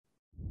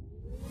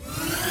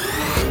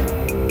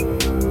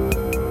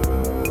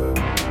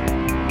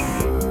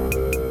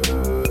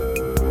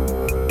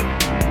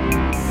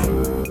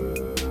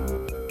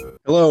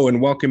Hello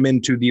and welcome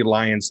into the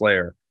Lion's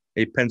Lair,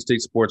 a Penn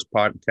State sports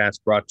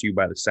podcast brought to you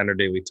by the Center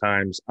Daily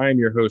Times. I'm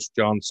your host,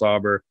 John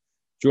Sauber.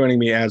 Joining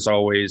me, as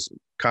always,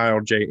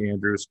 Kyle J.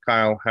 Andrews.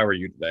 Kyle, how are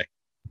you today?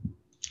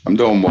 I'm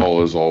doing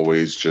well as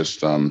always.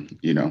 Just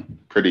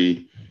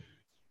pretty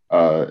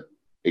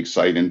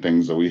exciting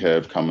things that we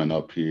have coming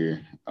up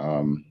here.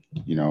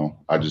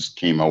 I just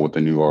came out with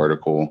a new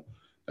article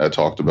that I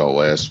talked about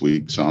last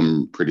week, so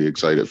I'm pretty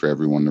excited for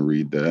everyone to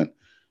read that.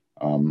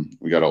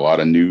 We got a lot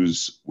of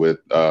news with,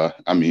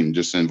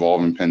 just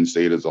involving Penn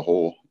State as a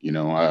whole.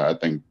 I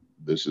think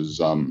this is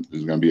going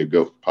to be a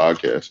good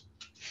podcast.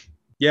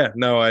 Yeah,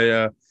 no,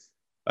 I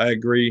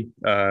agree.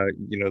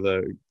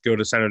 The go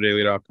to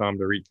centerdaily.com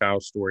to read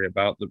Kyle's story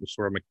about the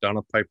sort of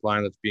McDonough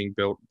pipeline that's being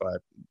built by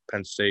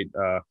Penn State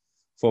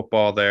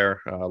football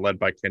there, led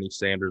by Kenny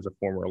Sanders, a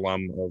former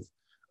alum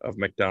of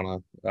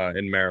McDonough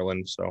in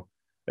Maryland. So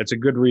it's a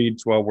good read.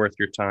 It's well worth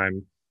your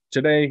time.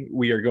 Today,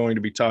 we are going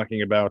to be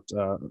talking about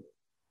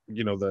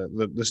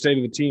the state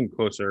of the team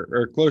closer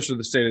to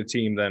the state of the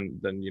team than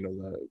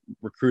the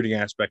recruiting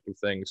aspect of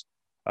things.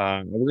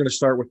 We're going to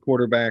start with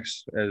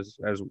quarterbacks. As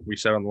we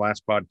said on the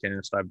last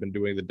podcast, I've been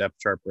doing the depth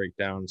chart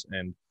breakdowns,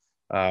 and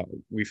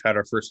we've had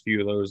our first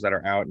few of those that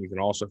are out, and you can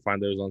also find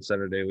those on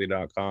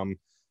centerdaily.com.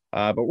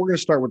 But we're going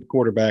to start with the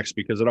quarterbacks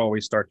because it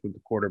always starts with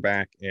the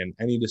quarterback, and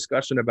any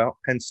discussion about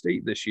Penn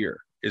State this year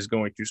is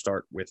going to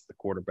start with the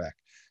quarterback.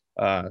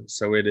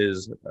 So it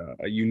is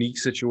a unique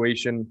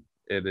situation.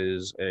 It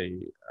is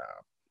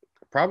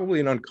probably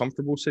an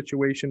uncomfortable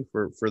situation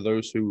for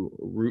those who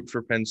root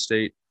for Penn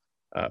State.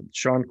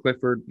 Sean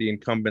Clifford, the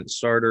incumbent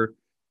starter,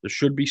 that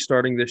should be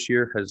starting this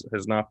year,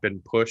 has not been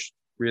pushed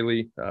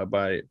really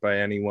by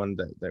anyone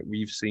that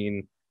we've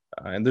seen.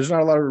 And there's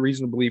not a lot of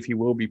reason to believe he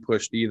will be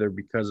pushed either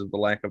because of the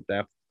lack of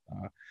depth.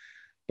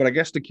 But I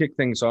guess to kick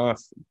things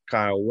off,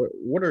 Kyle,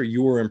 what are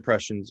your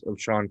impressions of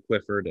Sean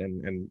Clifford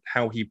and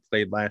how he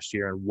played last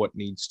year and what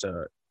needs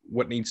to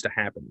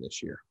happen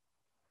this year?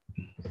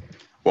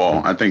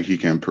 Well, I think he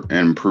can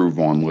improve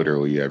on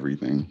literally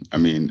everything. I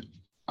mean,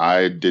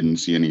 I didn't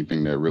see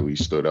anything that really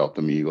stood out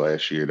to me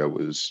last year that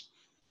was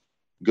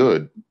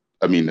good.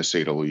 I mean, to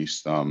say the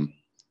least. I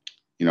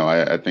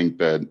think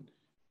that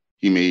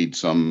he made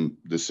some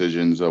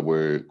decisions that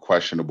were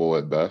questionable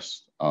at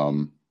best.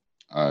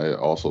 I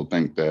also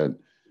think that,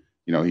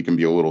 he can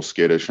be a little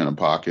skittish in a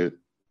pocket.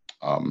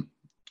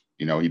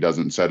 He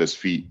doesn't set his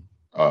feet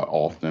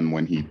often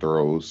when he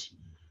throws.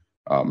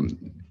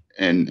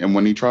 And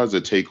when he tries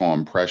to take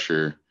on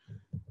pressure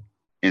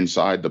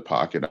inside the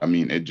pocket, I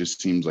mean, it just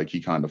seems like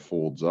he kind of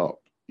folds up,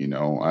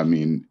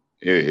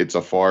 it's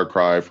a far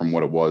cry from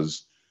what it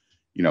was,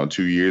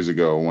 2 years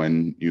ago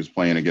when he was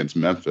playing against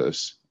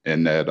Memphis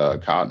in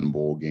that Cotton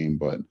Bowl game.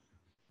 But,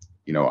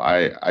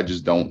 I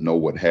just don't know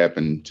what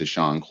happened to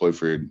Sean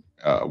Clifford,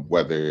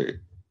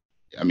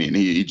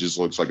 he just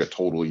looks like a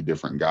totally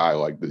different guy.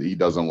 Like, he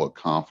doesn't look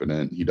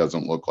confident. He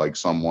doesn't look like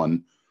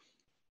someone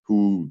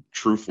who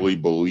truthfully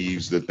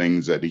believes the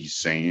things that he's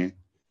saying.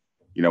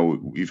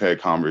 We've had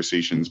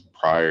conversations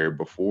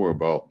before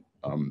about,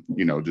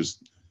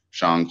 just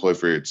Sean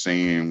Clifford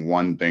saying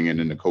one thing and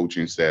then the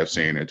coaching staff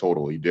saying a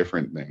totally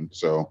different thing.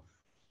 So,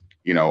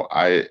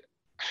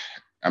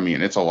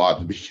 it's a lot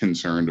to be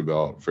concerned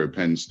about for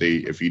Penn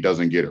State. If he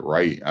doesn't get it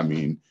right,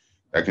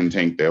 that can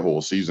tank their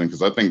whole season,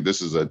 because I think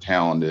this is a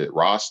talented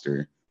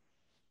roster.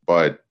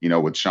 But,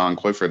 with Sean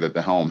Clifford at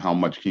the helm, how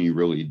much can you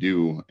really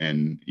do?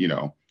 And,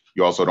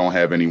 you also don't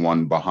have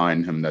anyone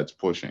behind him that's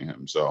pushing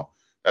him. So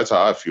that's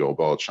how I feel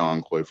about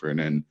Sean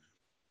Clifford. And,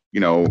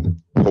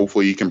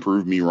 hopefully he can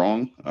prove me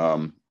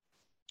wrong,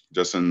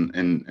 just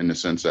in the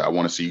sense that I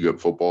want to see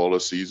good football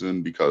this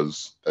season,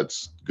 because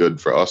that's good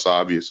for us,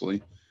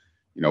 obviously.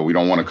 We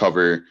don't want to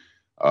cover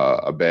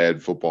a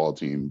bad football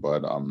team.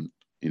 But,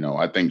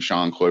 I think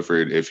Sean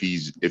Clifford, if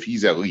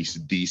he's at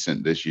least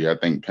decent this year, I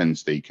think Penn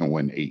State can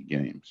win 8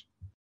 games.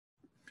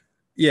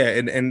 Yeah,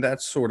 and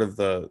that's sort of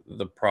the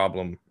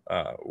problem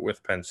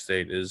with Penn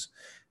State is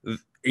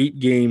 8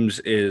 games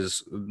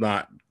is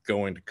not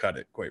going to cut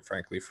it, quite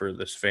frankly, for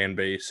this fan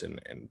base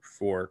and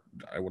for,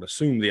 I would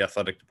assume, the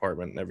athletic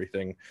department and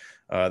everything.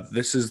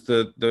 This is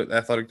the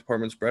athletic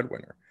department's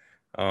breadwinner.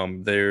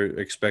 They're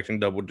expecting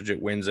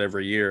double-digit wins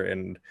every year,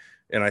 and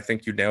I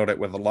think you nailed it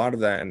with a lot of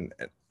that.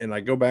 And I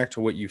go back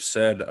to what you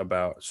said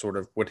about sort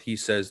of what he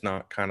says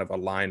not kind of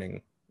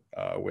aligning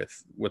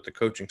with what the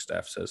coaching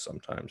staff says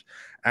sometimes.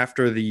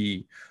 After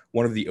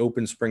one of the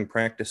open spring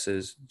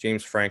practices,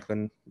 James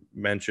Franklin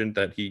mentioned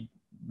that he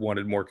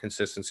wanted more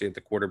consistency at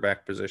the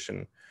quarterback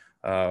position.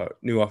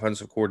 New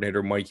offensive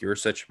coordinator Mike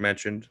Yurcich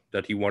mentioned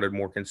that he wanted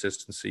more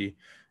consistency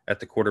at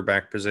the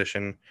quarterback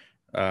position.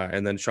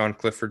 And then Sean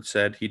Clifford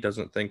said he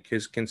doesn't think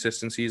his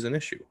consistency is an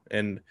issue.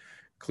 And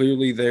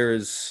clearly there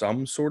is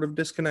some sort of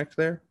disconnect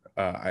there.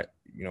 I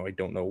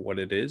don't know what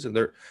it is.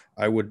 And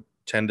I would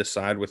tend to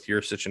side with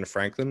Yurcich and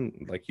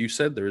Franklin. Like you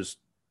said, there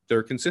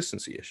are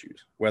consistency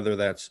issues, whether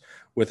that's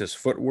with his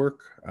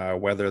footwork,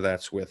 whether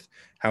that's with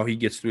how he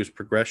gets through his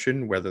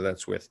progression, whether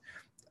that's with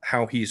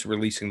how he's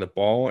releasing the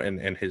ball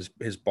and his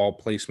ball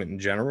placement in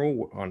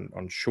general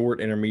on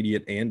short,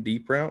 intermediate, and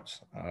deep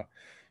routes.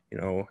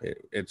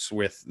 It's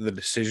with the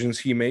decisions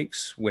he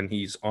makes when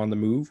he's on the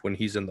move, when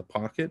he's in the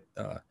pocket.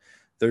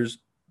 There's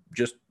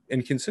just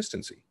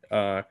inconsistency,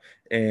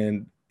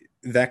 and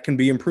that can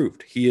be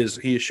improved. He has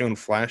shown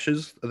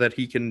flashes that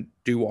he can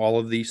do all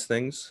of these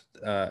things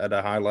at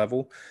a high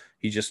level.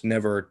 He just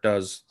never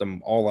does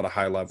them all at a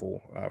high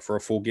level for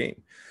a full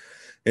game.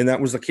 And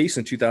that was the case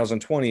in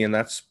 2020, and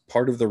that's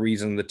part of the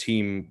reason the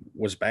team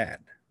was bad,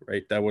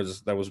 right? That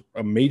was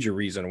a major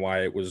reason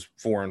why it was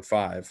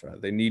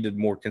 4-5. They needed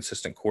more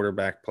consistent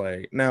quarterback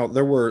play. Now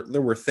there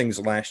were things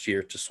last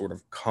year to sort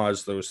of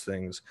cause those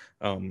things.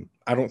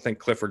 I don't think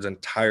Clifford's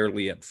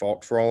entirely at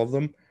fault for all of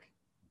them.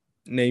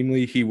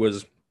 Namely, he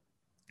was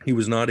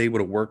not able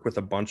to work with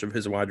a bunch of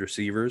his wide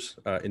receivers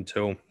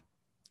until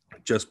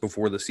just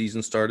before the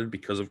season started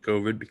because of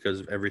COVID, because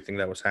of everything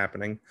that was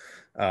happening.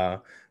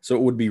 So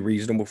it would be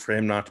reasonable for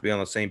him not to be on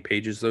the same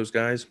page as those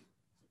guys.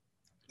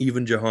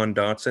 Even Jahan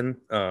Dotson,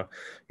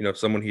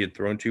 someone he had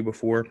thrown to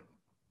before,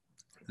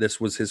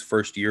 this was his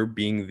first year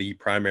being the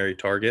primary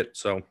target.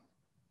 So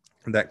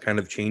that kind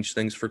of changed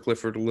things for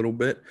Clifford a little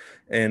bit.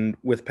 And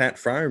with Pat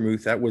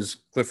Freiermuth, that was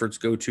Clifford's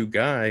go-to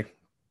guy.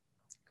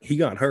 He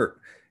got hurt.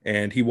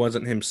 And he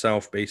wasn't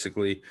himself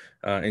basically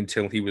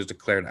until he was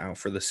declared out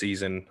for the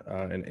season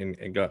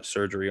and got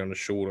surgery on the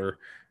shoulder.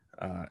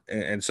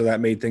 And so that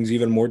made things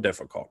even more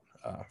difficult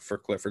for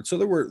Clifford. So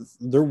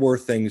there were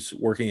things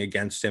working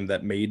against him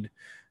that made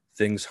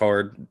things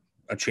hard.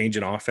 A change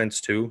in offense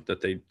too,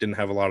 that they didn't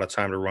have a lot of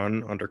time to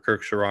run under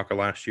Kirk Ciarrocca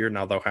last year.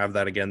 Now they'll have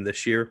that again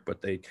this year,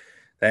 but they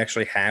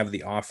actually have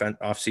the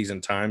off-season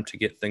time to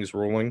get things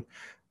rolling.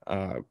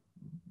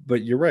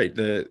 But you're right.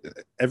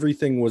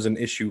 Everything was an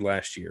issue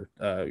last year.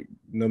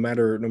 No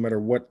matter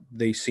what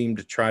they seemed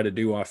to try to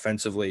do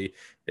offensively,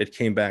 it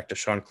came back to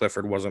Sean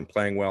Clifford wasn't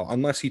playing well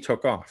unless he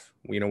took off.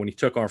 When he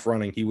took off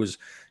running, he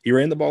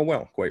ran the ball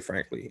well, quite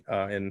frankly,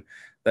 and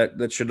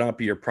that should not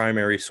be your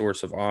primary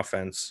source of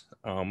offense.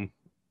 In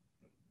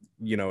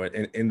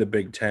the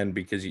Big Ten,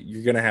 because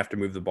you're going to have to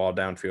move the ball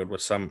downfield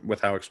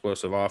with how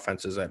explosive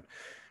offenses that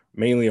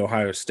mainly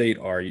Ohio State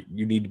are.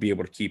 You need to be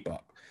able to keep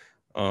up.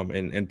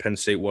 And Penn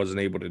State wasn't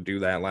able to do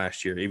that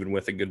last year, even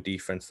with a good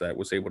defense that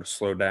was able to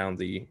slow down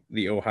the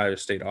Ohio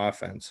State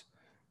offense.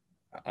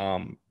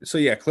 So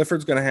yeah,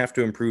 Clifford's going to have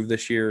to improve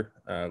this year.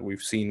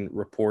 We've seen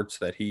reports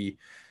that he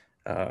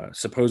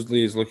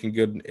supposedly is looking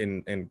good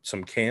in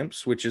some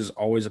camps, which is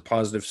always a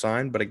positive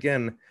sign. But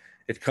again,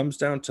 it comes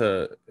down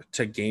to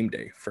game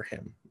day for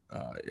him.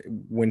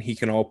 When he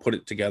can all put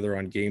it together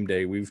on game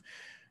day,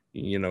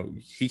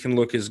 he can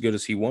look as good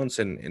as he wants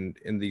in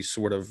these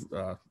sort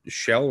of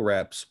shell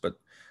reps, but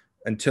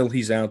until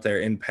he's out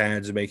there in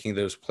pads making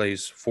those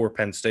plays for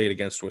Penn State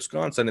against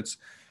Wisconsin,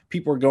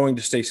 people are going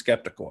to stay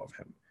skeptical of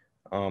him.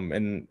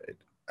 And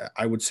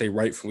I would say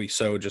rightfully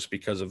so, just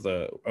because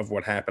of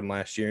what happened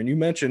last year. And you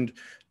mentioned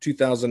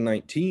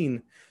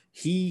 2019,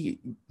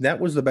 that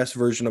was the best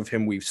version of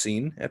him we've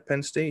seen at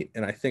Penn State.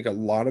 And I think a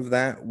lot of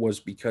that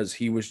was because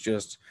he was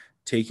just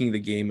taking the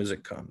game as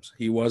it comes.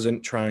 He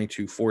wasn't trying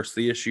to force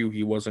the issue.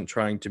 He wasn't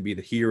trying to be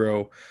the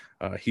hero.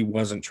 He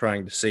wasn't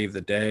trying to save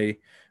the day.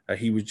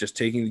 He was just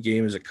taking the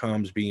game as it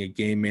comes, being a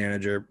game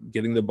manager,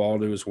 getting the ball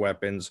to his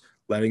weapons,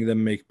 letting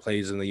them make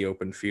plays in the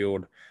open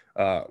field,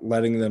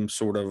 letting them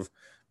sort of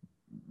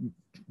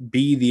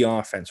be the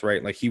offense,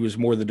 right? Like he was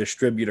more the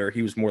distributor.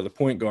 He was more the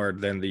point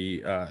guard than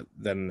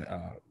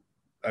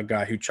a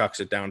guy who chucks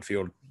it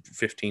downfield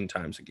 15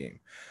 times a game.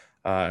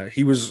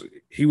 He was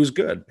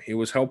good. He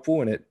was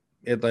helpful, and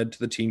it led to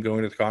the team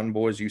going to the Cotton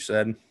Bowl, as you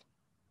said,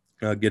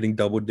 getting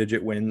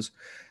double-digit wins.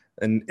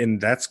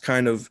 And that's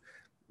kind of,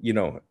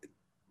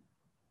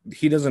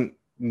 he doesn't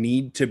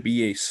need to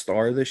be a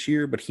star this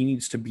year, but he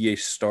needs to be a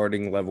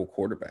starting level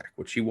quarterback,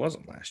 which he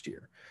wasn't last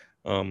year.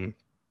 And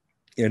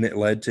it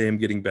led to him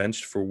getting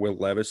benched for Will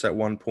Levis at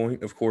one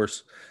point. Of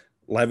course,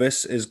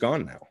 Levis is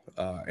gone now.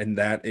 And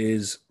that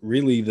is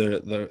really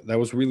that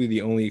was really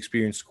the only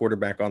experienced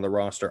quarterback on the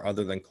roster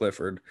other than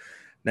Clifford.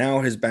 Now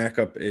his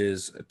backup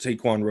is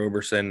Taquan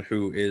Roberson,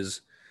 who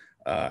has,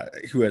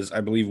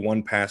 I believe,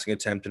 one passing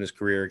attempt in his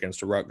career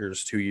against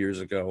Rutgers 2 years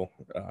ago.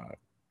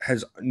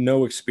 Has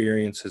no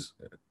experience,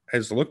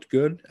 has looked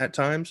good at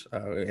times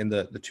in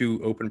the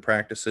two open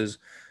practices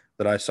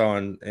that I saw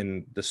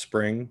in the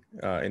spring,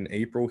 in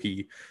April.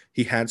 He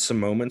had some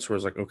moments where I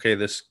was like, okay,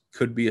 this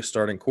could be a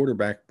starting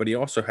quarterback, but he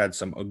also had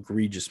some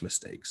egregious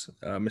mistakes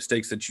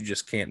that you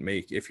just can't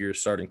make if you're a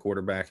starting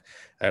quarterback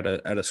at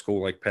a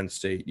school like Penn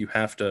State. You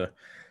have to,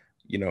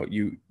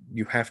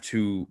 you have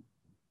to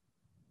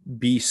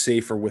be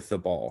safer with the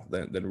ball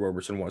than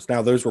Roberson was.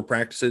 Now, those were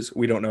practices.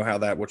 We don't know how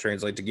that will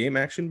translate to game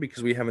action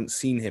because we haven't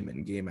seen him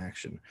in game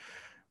action.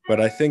 But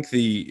I think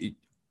the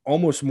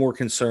almost more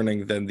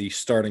concerning than the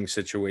starting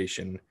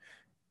situation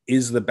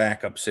is the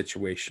backup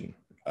situation,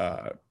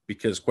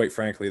 because quite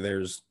frankly,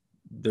 there's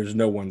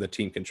no one the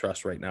team can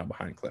trust right now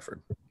behind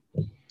Clifford.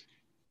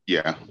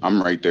 Yeah,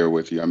 I'm right there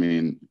with you. I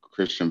mean,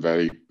 Christian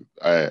Vetty,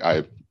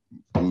 I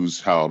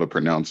knows how to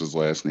pronounce his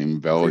last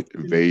name.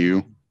 Christian,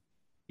 Vayu,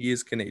 he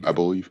is I Canadian.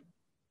 believe.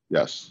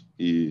 Yes,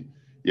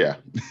 yeah.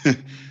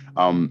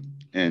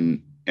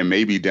 And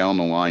maybe down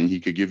the line he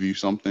could give you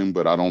something,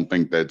 but I don't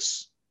think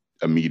that's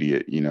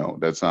immediate.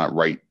 That's not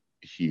right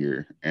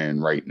here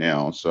and right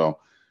now. So,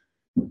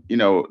 you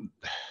know,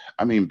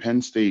 I mean,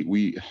 Penn State,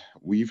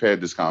 we've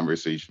had this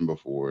conversation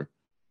before,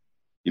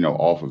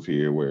 off of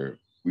here where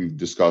we've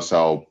discussed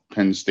how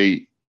Penn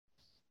State,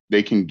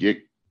 they can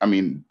get, I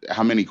mean,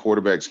 how many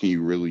quarterbacks can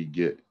you really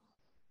get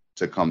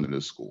to come to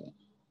this school?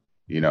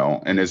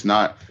 And it's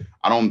not,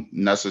 I don't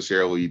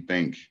necessarily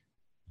think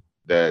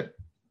that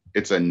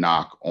it's a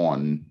knock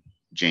on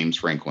James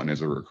Franklin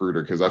as a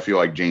recruiter, because I feel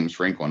like James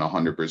Franklin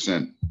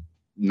 100%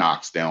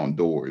 knocks down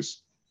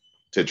doors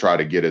to try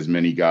to get as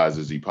many guys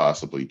as he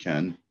possibly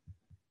can.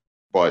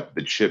 But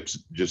the chips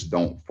just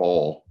don't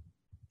fall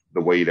the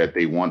way that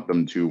they want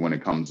them to when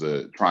it comes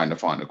to trying to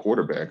find a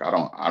quarterback. I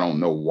don't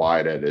know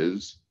why that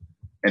is.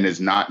 And it's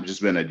not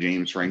just been a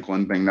James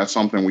Franklin thing. That's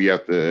something we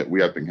have to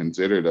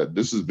consider, that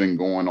this has been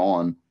going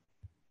on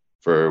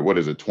for,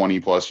 20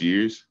 plus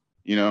years,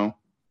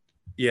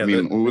 Yeah, I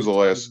mean, who was the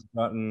last?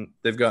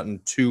 They've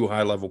gotten two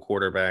high-level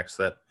quarterbacks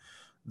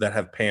that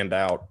have panned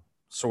out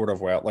sort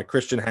of well. Like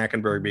Christian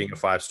Hackenberg being a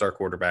 5-star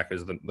quarterback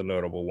is the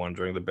notable one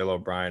during the Bill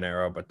O'Brien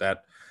era, but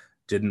that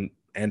didn't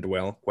end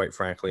well, quite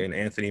frankly. And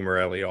Anthony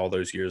Morelli all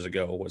those years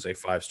ago was a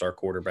 5-star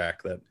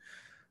quarterback that,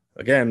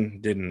 again,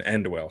 didn't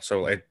end well.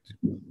 So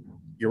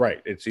you're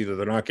right. It's either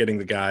they're not getting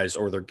the guys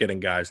or they're getting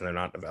guys and they're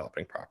not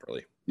developing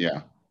properly.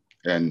 Yeah,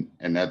 and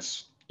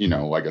that's,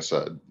 like I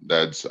said,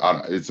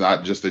 it's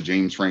not just a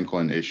James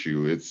Franklin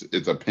issue.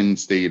 It's a Penn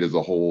State as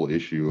a whole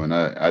issue, and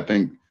I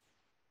think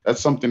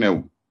that's something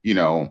that,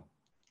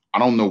 I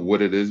don't know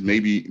what it is.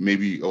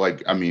 Maybe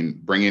like, I mean,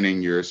 bringing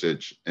in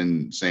Yurcich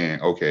and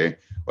saying, okay,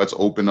 let's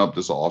open up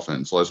this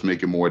offense. Let's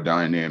make it more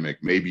dynamic.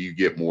 Maybe you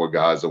get more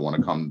guys that want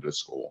to come to the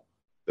school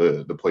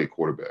to play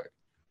quarterback.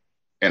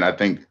 And I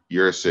think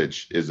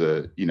Yurcich is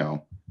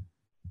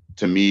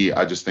to me,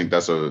 I just think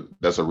that's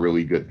a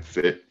really good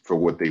fit for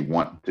what they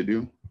want to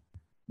do.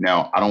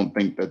 Now, I don't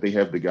think that they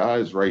have the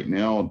guys right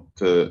now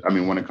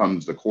when it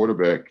comes to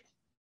quarterback,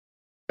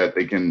 that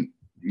they can,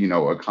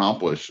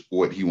 accomplish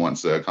what he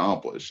wants to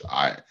accomplish.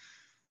 I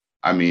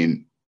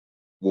mean,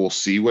 we'll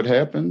see what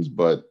happens,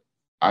 but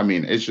I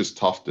mean, it's just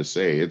tough to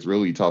say. It's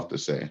really tough to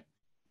say.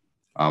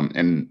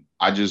 And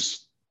I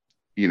just,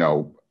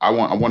 I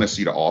want to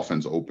see the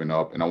offense open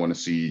up, and I want to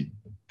see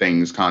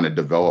things kind of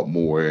develop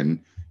more.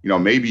 And,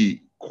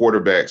 maybe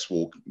quarterbacks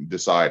will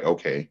decide,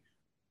 okay,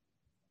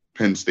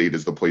 Penn State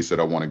is the place that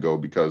I want to go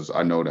because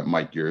I know that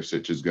Mike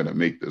Yurcich is going to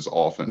make this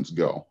offense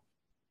go.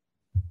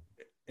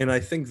 And I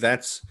think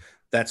that's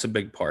a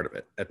big part of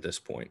it at this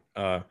point.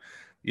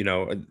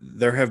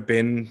 There have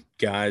been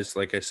guys,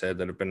 like I said,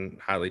 that have been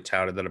highly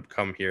touted that have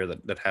come here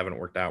that haven't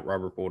worked out.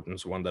 Robert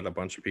Bolton's one that a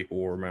bunch of people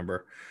will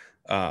remember.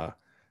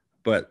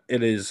 But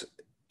it is,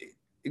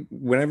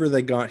 whenever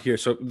they got here,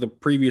 so the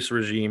previous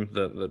regime,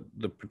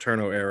 the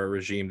Paterno era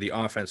regime, the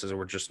offenses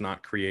were just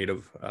not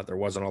creative. There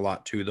wasn't a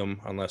lot to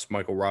them unless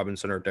Michael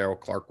Robinson or Darryl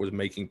Clark was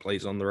making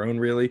plays on their own,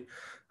 really.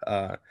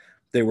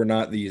 They were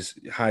not these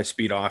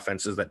high-speed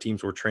offenses that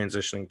teams were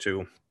transitioning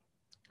to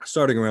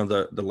starting around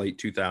the late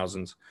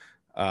 2000s.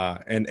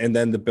 And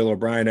then the Bill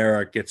O'Brien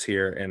era gets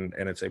here, and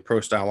it's a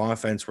pro-style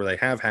offense where they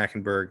have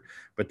Hackenberg,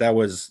 but that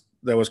was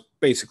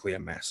basically a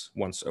mess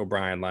once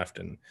O'Brien left,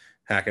 and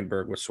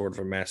Hackenberg was sort of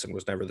a mess and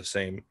was never the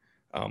same.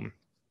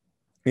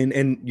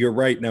 And you're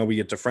right. Now we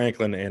get to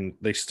Franklin, and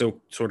they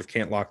still sort of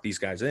can't lock these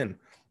guys in.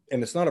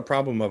 And it's not a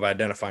problem of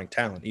identifying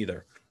talent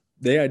either.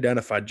 They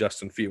identified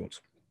Justin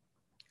Fields.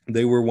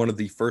 They were one of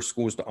the first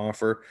schools to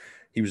offer.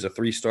 He was a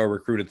 3-star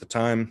recruit at the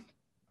time,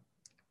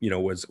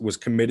 was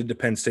committed to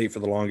Penn State for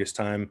the longest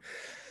time.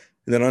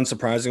 And then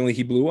unsurprisingly,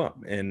 he blew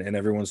up, and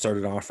everyone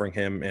started offering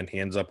him, and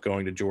he ends up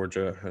going to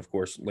Georgia, of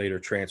course, later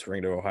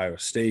transferring to Ohio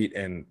State.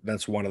 And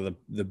that's one of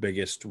the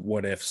biggest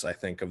what ifs, I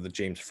think, of the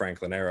James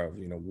Franklin era of,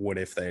 what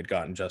if they had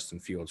gotten Justin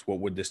Fields? What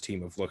would this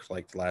team have looked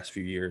like the last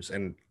few years?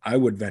 And I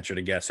would venture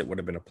to guess it would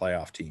have been a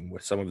playoff team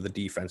with some of the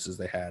defenses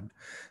they had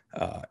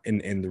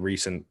in the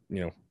recent,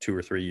 2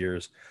 or 3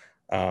 years.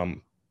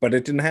 But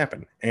it didn't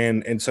happen.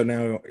 And so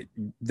now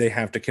they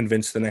have to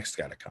convince the next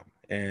guy to come.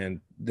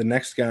 And the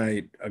next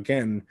guy,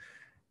 again,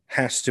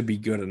 has to be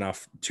good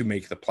enough to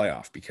make the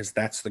playoff, because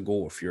that's the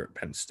goal if you're at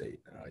Penn State.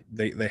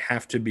 They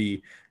have to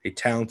be a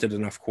talented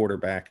enough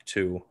quarterback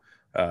to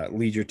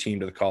lead your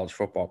team to the college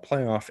football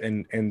playoff.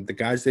 And the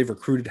guys they've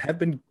recruited have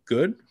been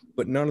good,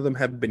 but none of them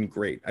have been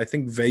great. I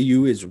think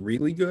Vayu is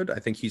really good. I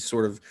think he's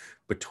sort of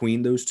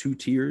between those two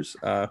tiers.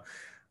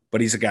 But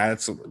he's a guy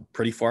that's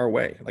pretty far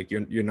away. Like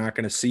you're not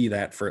going to see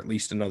that for at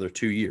least another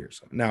 2 years.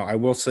 Now, I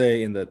will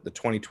say in the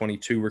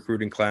 2022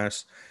 recruiting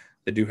class,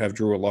 they do have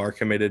Drew Allar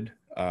committed.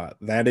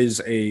 That is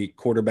a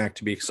quarterback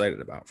to be excited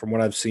about. From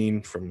what I've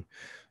seen from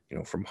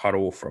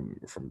Huddle, from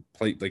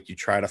play, like you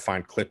try to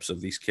find clips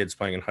of these kids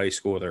playing in high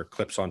school. There are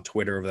clips on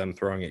Twitter of them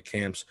throwing at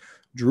camps.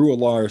 Drew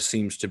Allar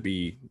seems to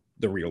be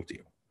the real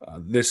deal.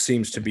 This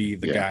seems to be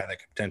the guy that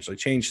could potentially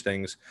change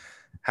things.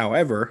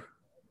 However,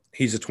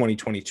 he's a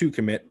 2022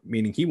 commit,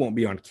 meaning he won't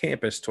be on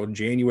campus till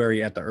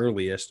January at the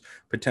earliest,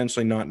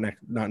 potentially not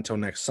until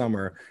next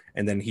summer,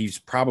 and then he's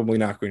probably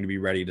not going to be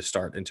ready to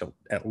start until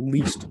at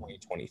least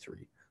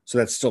 2023. So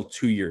that's still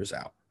 2 years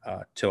out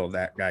till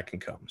that guy can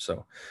come.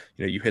 So,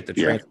 you hit the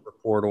transfer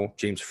portal.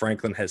 James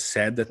Franklin has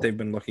said that they've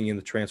been looking in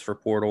the transfer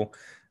portal,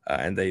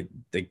 and they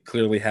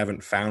clearly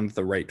haven't found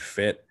the right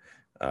fit.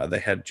 They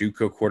had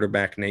JUCO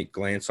quarterback Nate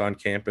Glantz on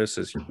campus,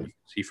 as you can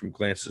see from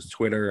Glantz's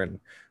Twitter, and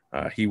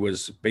he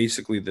was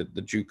basically the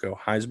JUCO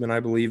Heisman, I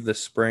believe,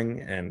 this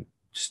spring, and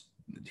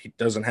he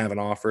doesn't have an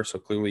offer, so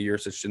clearly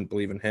Yurcich didn't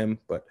believe in him.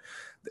 But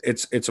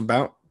it's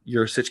about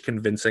Yurcich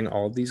convincing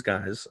all of these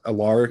guys,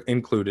 Alar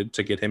included,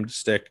 to get him to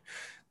stick,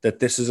 that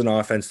this is an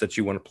offense that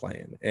you want to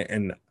play in.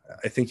 And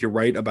I think you're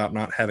right about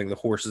not having the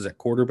horses at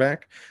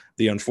quarterback.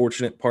 The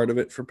unfortunate part of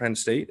it for Penn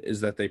State is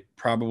that they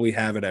probably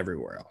have it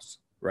everywhere else,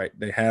 right?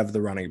 They have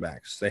the running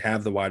backs, they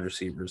have the wide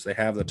receivers, they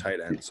have the tight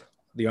ends.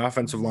 The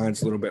offensive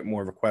line's a little bit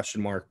more of a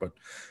question mark, but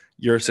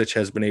Yurcich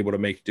has been able to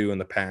make do in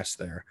the past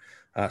there.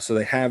 So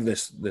they have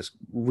this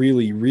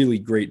really, really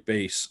great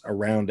base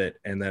around it,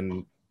 and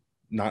then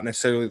not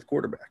necessarily the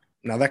quarterback.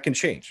 Now that can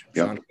change.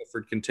 Yep. Sean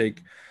Clifford can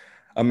take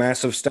a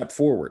massive step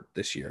forward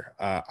this year.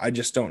 I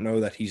just don't know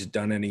that he's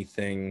done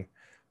anything,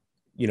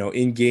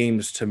 in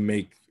games to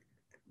make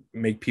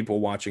people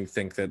watching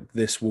think that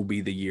this will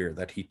be the year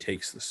that he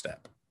takes the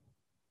step.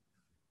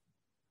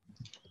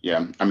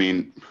 Yeah, I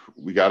mean,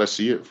 we got to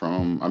see it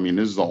from. I mean,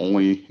 this is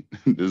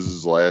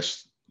his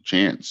last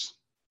chance.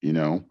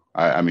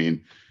 I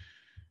mean,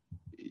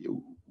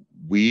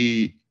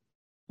 we've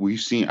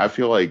seen. I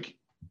feel like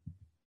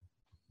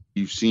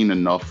you've seen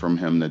enough from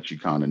him that you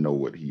kind of know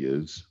what he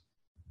is.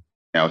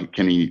 Now,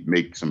 can he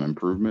make some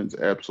improvements?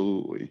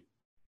 Absolutely,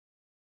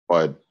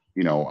 but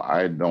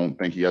I don't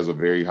think he has a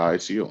very high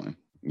ceiling.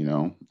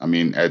 I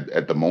mean,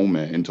 at the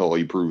moment, until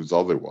he proves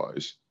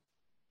otherwise.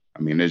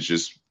 I mean,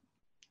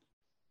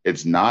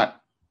 it's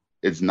not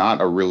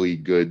a really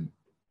good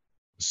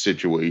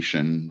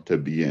situation to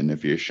be in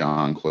if you're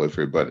Sean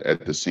Clifford, but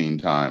at the same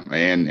time,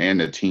 and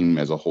the team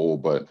as a whole.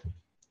 But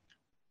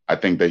I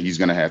think that he's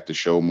going to have to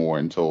show more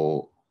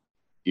until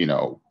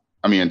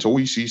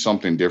we see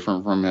something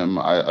different from him.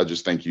 I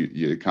just think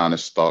you're kind of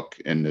stuck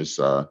in this,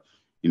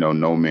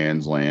 no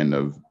man's land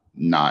of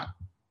not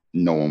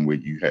knowing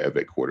what you have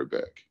at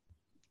quarterback.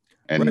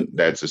 And right.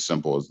 That's as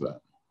simple as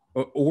that.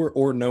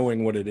 Or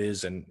knowing what it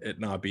is and it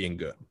not being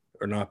good.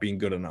 Or not being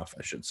good enough,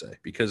 I should say,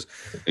 because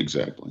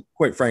exactly,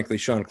 quite frankly,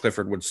 Sean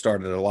Clifford would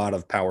start at a lot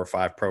of Power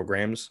 5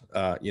 programs.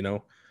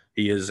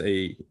 He is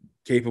a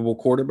capable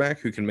quarterback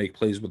who can make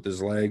plays with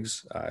his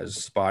legs,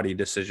 his spotty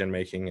decision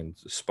making and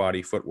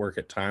spotty footwork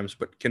at times,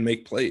 but can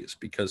make plays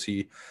because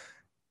he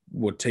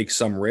would take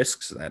some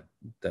risks that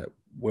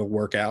will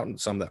work out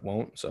and some that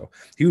won't. So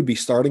he would be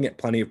starting at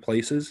plenty of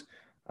places.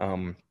 I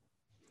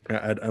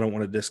don't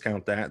want to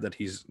discount that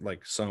he's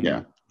like some.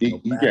 Yeah,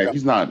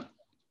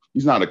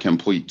 He's not a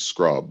complete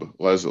scrub.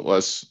 I want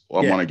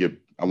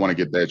to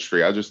get that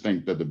straight. I just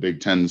think that the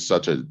Big Ten is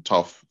such a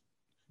tough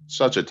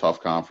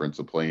conference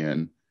to play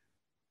in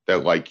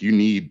that like you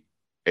need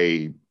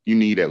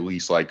at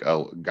least like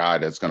a guy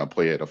that's going to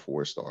play at a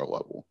 4-star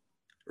level,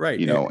 right?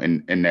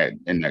 In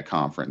that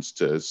conference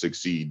to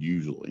succeed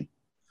usually.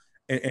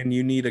 And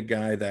you need a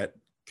guy that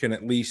can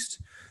at least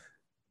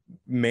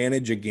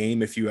manage a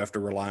game if you have to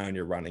rely on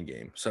your running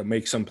game. So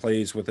make some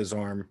plays with his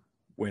arm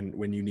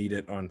when you need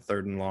it on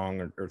 3rd and long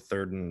or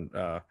 3rd and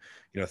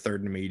 3rd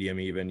and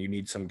medium. Even you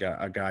need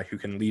a guy who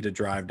can lead a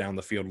drive down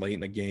the field late in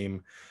the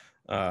game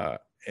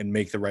and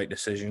make the right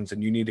decisions.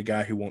 And you need a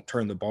guy who won't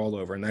turn the ball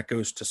over. And that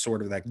goes to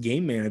sort of that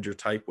game manager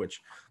type,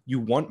 which you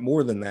want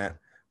more than that.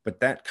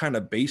 But that kind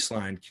of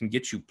baseline can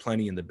get you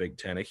plenty in the Big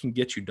Ten. It can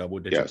get you double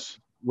digits. Yes.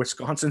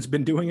 Wisconsin's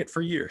been doing it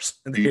for years.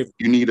 You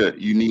need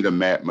a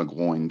Matt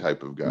McGloin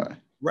type of guy,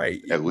 right?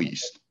 At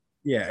least.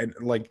 Yeah, and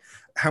like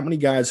how many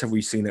guys have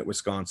we seen at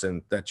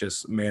Wisconsin that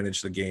just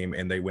manage the game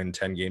and they win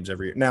 10 games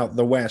every year? Now,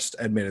 the West,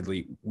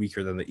 admittedly,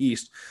 weaker than the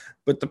East,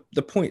 but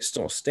the point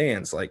still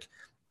stands. Like,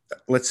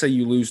 let's say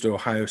you lose to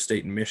Ohio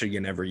State and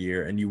Michigan every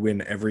year and you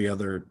win every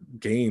other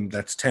game,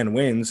 that's 10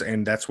 wins,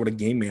 and that's what a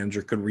game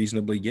manager could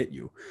reasonably get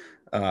you.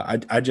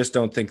 I just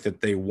don't think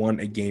that they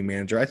want a game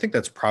manager. I think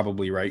that's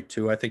probably right,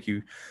 too. I think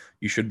you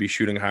should be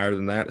shooting higher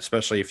than that,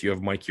 especially if you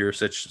have Mike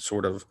Yurcich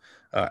sort of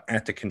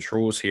at the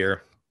controls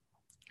here.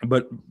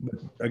 But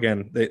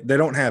again, they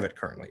don't have it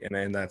currently,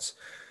 and that's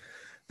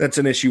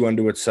an issue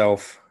unto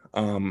itself.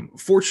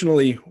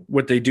 Fortunately,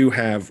 what they do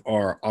have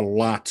are a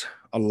lot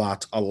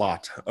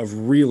of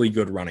really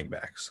good running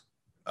backs.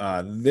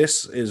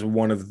 This is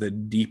one of the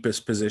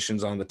deepest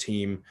positions on the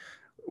team.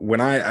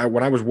 When I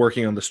was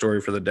working on the story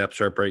for the depth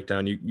chart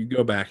breakdown, you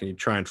go back and you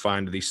try and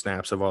find these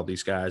snaps of all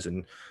these guys,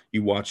 and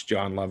you watch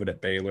John Lovett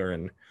at Baylor,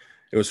 and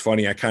it was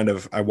funny.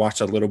 I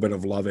watched a little bit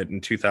of Lovett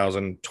in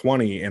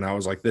 2020, and I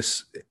was like,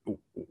 this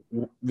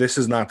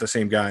is not the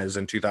same guy as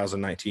in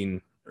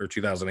 2019 or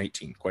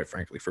 2018, quite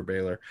frankly, for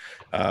Baylor.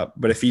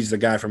 But if he's the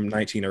guy from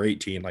 19 or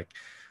 18, like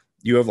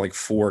you have like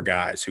 4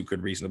 guys who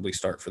could reasonably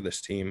start for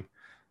this team.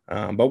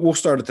 But we'll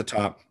start at the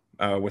top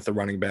with the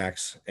running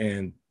backs,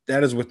 and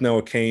that is with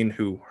Noah Cain,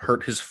 who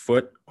hurt his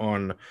foot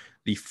on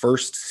the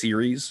first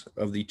series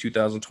of the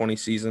 2020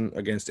 season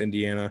against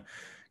Indiana.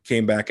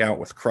 Came back out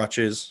with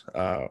crutches,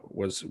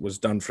 was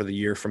done for the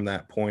year from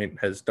that point,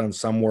 has done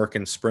some work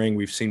in spring.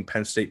 We've seen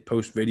Penn State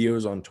post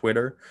videos on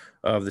Twitter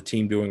of the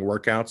team doing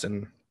workouts,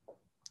 and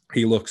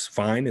he looks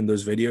fine in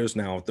those videos.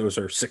 Now, those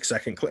are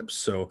 6-second clips,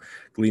 so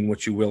glean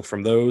what you will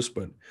from those.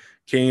 But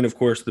Cain, of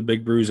course, the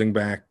big bruising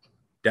back,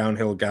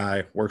 downhill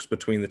guy, works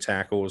between the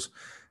tackles,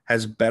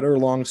 has better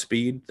long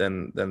speed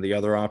than the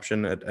other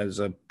option as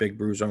a big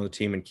bruiser on the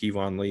team in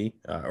Kevon Lee,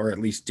 or at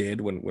least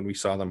did when we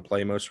saw them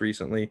play most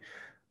recently.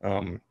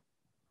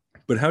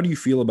 But how do you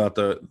feel about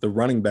the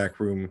running back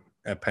room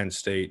at Penn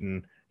State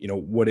and,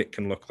 what it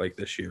can look like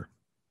this year?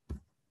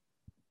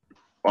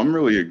 I'm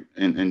really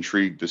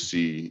intrigued to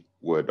see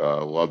what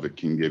Lovett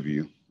can give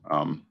you.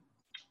 I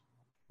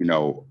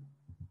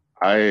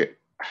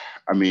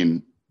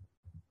mean,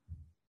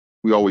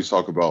 we always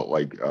talk about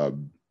like,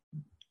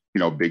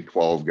 Big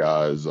 12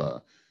 guys,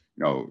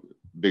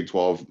 Big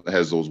 12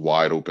 has those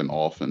wide open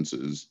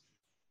offenses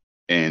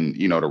and,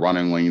 the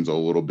running lanes are a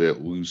little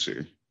bit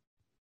looser.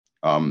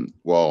 One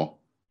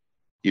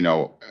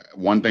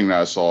thing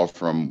that I saw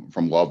from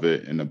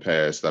Lovett in the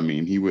past, I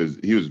mean, he was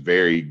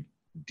very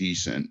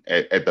decent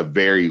at the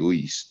very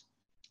least.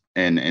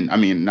 And I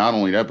mean, not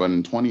only that, but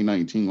in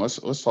 2019,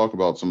 let's talk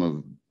about some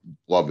of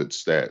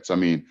Lovett's stats. I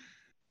mean,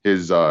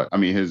 his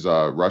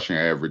rushing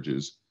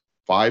averages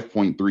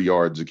 5.3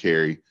 yards a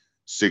carry,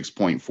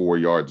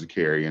 6.4 yards a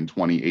carry in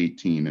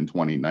 2018 and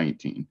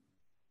 2019.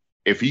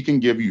 If he can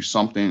give you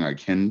something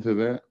akin to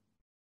that,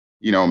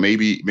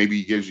 maybe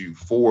he gives you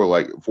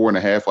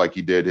 4.5 like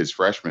he did his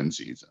freshman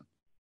season.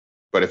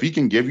 But if he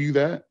can give you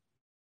that,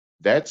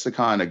 that's the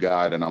kind of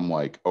guy that I'm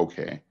like,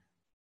 okay,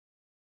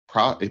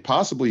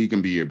 possibly he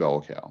can be your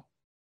bell cow,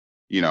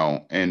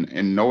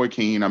 and Noah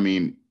Cain, I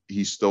mean,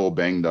 he's still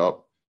banged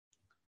up.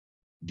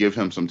 Give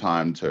him some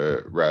time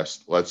to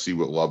rest. Let's see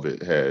what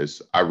Lovett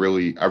has. I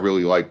really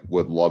like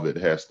what Lovett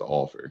has to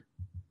offer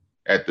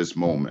at this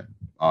moment.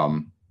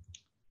 And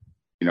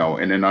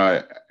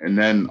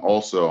then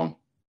also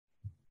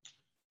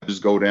I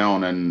just go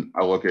down and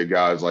I look at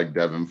guys like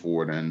Devin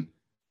Ford and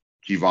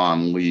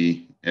Kevon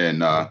Lee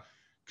and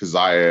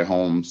Keziah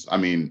Holmes. I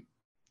mean,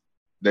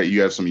 that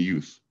you have some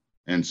youth.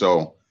 And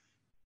so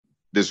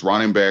this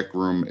running back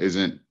room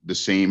isn't the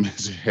same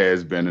as it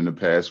has been in the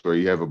past, where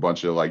you have a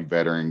bunch of like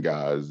veteran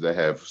guys that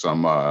have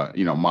some,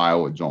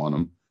 mileage on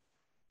them.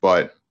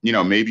 But,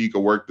 maybe you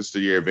could work this to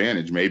your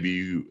advantage. Maybe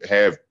you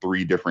have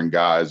 3 different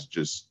guys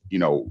just,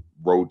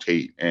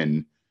 rotate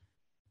and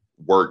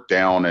work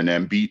down and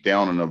then beat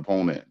down an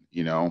opponent.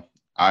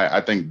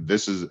 I think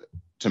this is,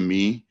 to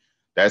me,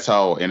 that's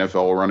how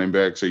NFL running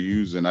backs are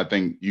used. And I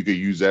think you could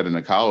use that in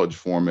a college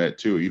format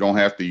too. You don't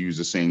have to use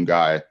the same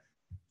guy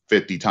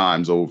 50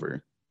 times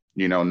over.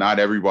 Not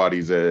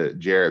everybody's a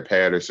Jared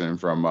Patterson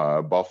from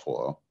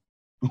Buffalo,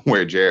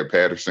 where Jared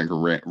Patterson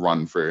can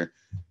run for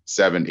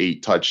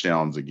 7-8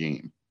 touchdowns a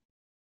game.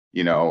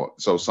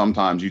 So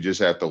sometimes you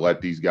just have to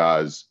let these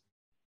guys,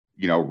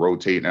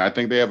 rotate. And I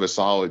think they have a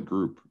solid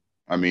group.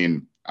 I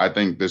mean, I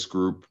think this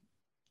group,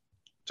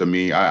 to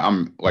me,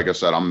 I'm like I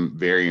said, I'm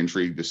very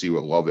intrigued to see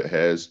what Lovett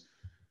has,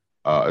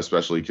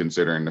 especially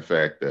considering the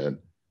fact that,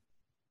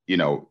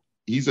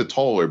 he's a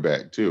taller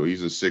back too.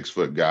 He's a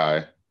 6-foot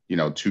guy,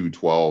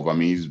 212. I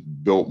mean, he's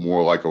built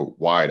more like a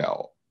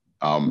wideout.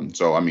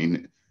 So, I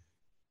mean,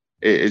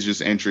 it's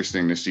just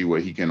interesting to see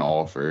what he can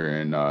offer.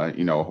 And,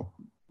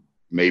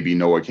 maybe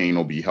Noah Cain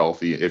will be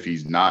healthy. If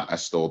he's not, I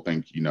still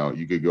think,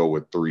 you could go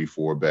with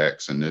 3-4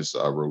 backs in this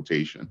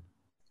rotation.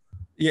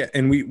 Yeah,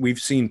 and we've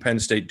seen Penn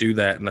State do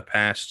that in the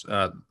past.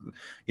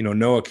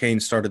 Noah Cain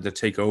started to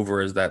take over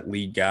as that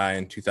lead guy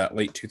in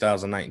late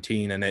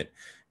 2019, and it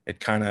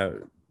kind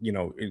of,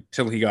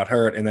 until he got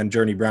hurt, and then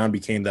Journey Brown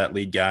became that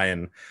lead guy,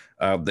 and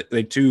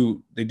they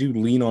do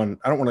lean on.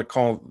 I don't want to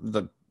call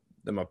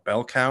them a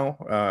bell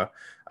cow,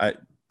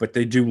 but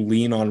they do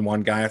lean on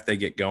one guy if they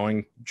get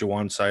going.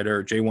 J1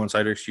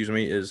 Sider,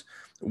 is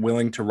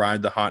willing to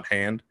ride the hot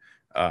hand,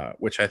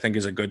 which I think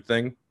is a good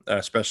thing.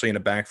 Especially in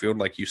a backfield,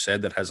 like you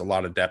said, that has a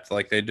lot of depth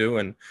like they do.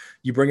 And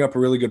you bring up a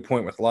really good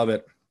point with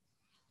Lovett.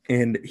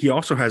 And he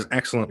also has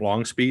excellent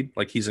long speed.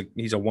 Like he's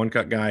a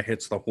one-cut guy,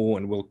 hits the hole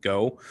and will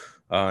go.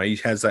 He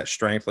has that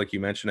strength, like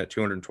you mentioned, at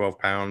 212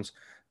 pounds.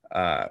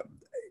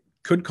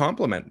 Could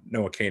complement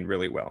Noah Cain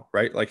really well,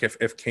 right? Like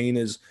if Cain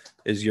is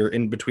your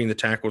in between the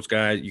tackles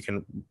guy, you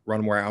can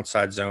run more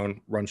outside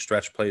zone, run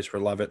stretch plays for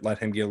Lovett, let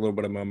him get a little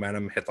bit of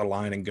momentum, hit the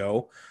line and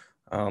go.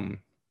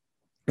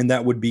 And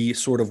that would be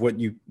sort of what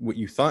you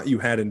thought you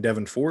had in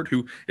Devin Ford,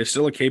 who is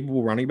still a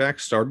capable running back,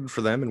 started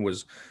for them and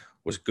was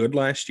good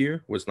last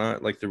year. Was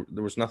not like there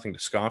was nothing to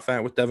scoff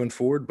at with Devin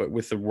Ford, but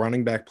with the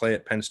running back play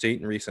at Penn State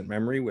in recent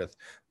memory with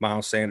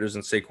Miles Sanders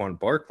and Saquon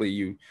Barkley,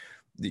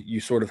 you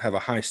sort of have a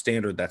high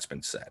standard that's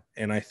been set.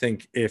 And I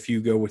think if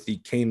you go with the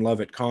Cain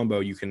Lovett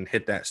combo, you can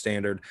hit that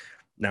standard.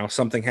 Now,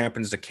 something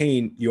happens to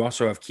Kane, you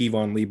also have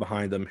Kevon Lee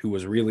behind them, who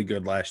was really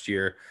good last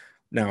year.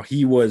 Now,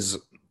 he was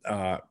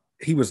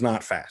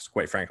not fast,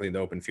 quite frankly, in the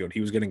open field.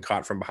 He was getting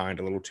caught from behind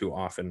a little too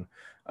often,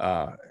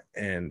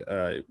 and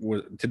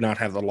did not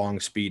have the long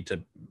speed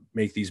to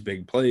make these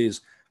big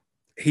plays.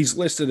 He's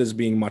listed as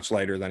being much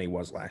lighter than he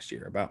was last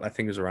year. About, I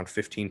think it was around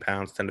 15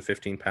 pounds, 10 to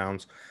 15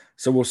 pounds.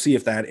 So we'll see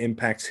if that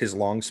impacts his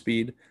long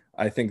speed.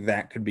 I think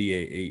that could be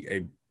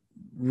a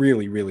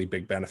really, really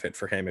big benefit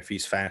for him if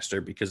he's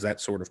faster, because that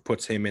sort of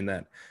puts him in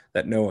that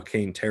Noah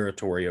Kane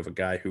territory of a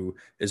guy who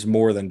is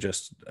more than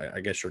just,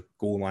 I guess, your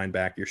goal line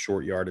back, your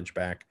short yardage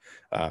back.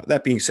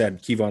 That being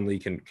said, Kevon Lee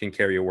can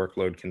carry a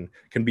workload,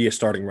 can be a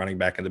starting running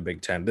back in the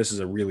Big Ten. This is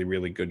a really,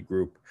 really good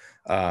group.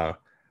 But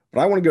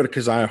I want to go to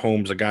Keziah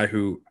Holmes, a guy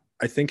who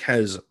I think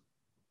has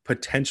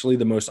potentially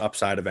the most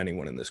upside of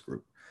anyone in this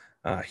group.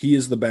 He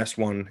is the best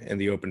one in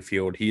the open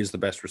field. He is the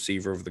best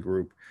receiver of the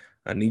group.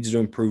 Needs to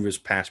improve his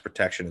pass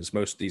protection, as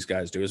most of these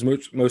guys do, as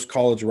most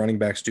college running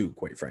backs do,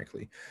 quite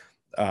frankly.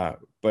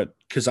 But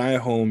Keziah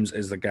Holmes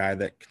is the guy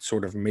that can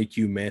sort of make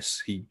you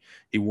miss. He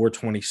wore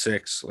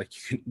 26. Like,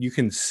 you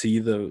can see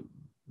the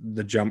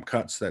jump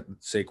cuts that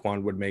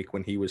Saquon would make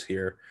when he was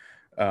here.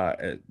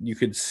 You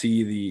could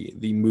see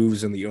the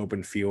moves in the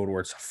open field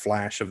where it's a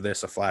flash of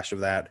this, a flash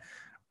of that.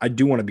 I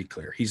do want to be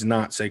clear. He's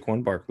not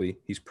Saquon Barkley.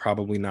 He's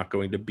probably not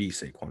going to be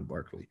Saquon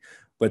Barkley.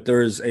 But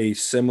there is a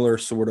similar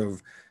sort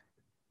of,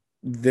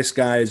 this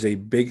guy is a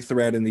big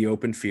threat in the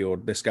open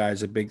field. This guy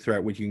is a big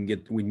threat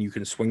when you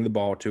can swing the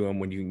ball to him,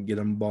 when you can get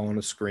him the ball on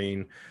a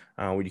screen,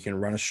 when you can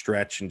run a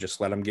stretch and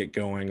just let him get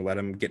going, let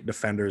him get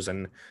defenders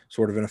and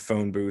sort of in a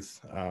phone booth,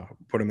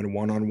 put him in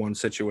one-on-one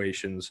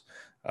situations.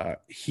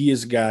 He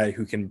is a guy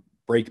who can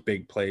break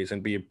big plays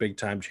and be a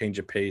big-time change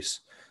of pace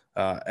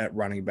at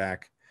running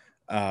back.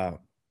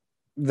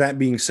 That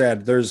being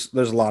said, there's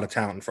a lot of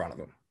talent in front of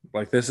him.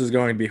 Like, this is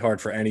going to be hard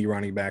for any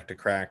running back to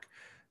crack.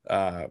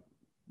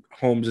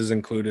 Holmes is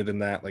included in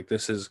that. Like,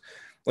 this is,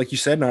 like you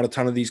said, not a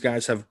ton of these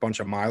guys have a bunch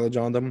of mileage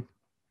on them.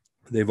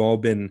 They've all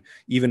been,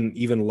 even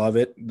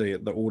Lovett,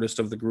 the oldest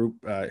of the group,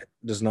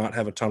 does not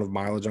have a ton of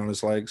mileage on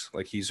his legs.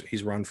 Like,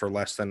 he's run for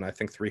less than, I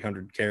think,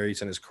 300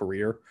 carries in his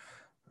career.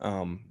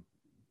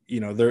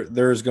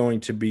 There's going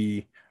to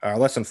be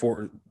less than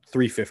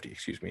 350,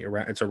 excuse me.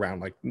 It's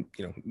around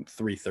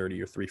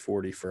 330 or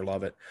 340 for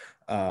Lovett.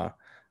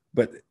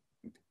 But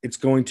it's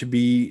going to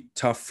be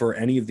tough for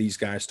any of these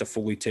guys to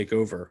fully take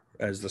over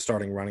as the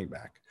starting running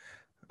back.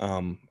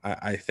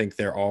 I think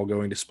they're all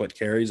going to split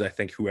carries. I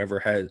think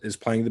whoever is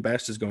playing the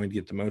best is going to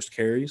get the most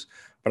carries.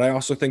 But I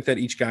also think that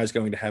each guy is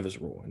going to have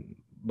his role. And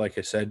like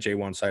I said,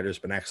 Jaywan Sider has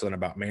been excellent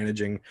about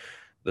managing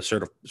the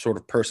sort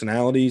of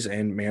personalities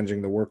and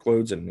managing the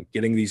workloads and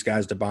getting these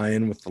guys to buy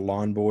in with the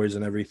lawn boys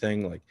and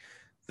everything. Like,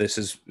 this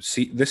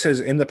has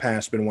in the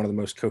past been one of the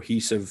most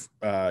cohesive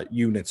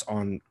units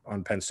on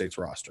Penn State's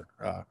roster.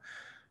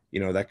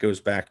 That goes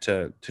back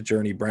to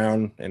Journey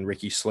Brown and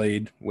Ricky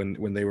Slade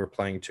when they were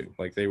playing too.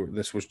 Like,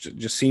 this was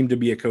just seemed to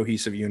be a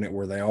cohesive unit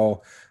where they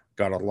all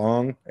got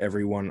along.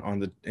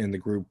 Everyone in the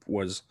group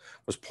was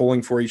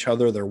pulling for each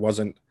other. There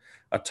wasn't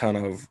a ton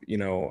of,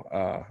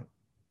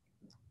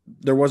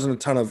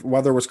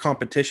 while there was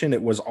competition,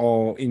 it was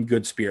all in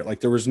good spirit. Like,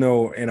 there was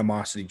no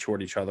animosity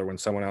toward each other when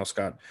someone else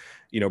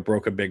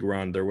broke a big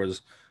run. There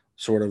was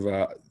sort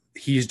of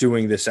he's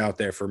doing this out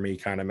there for me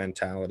kind of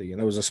mentality.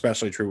 And it was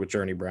especially true with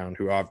Journey Brown,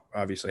 who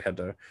obviously had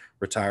to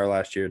retire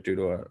last year due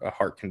to a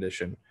heart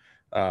condition.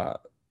 But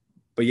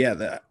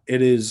yeah,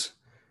 it is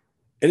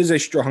a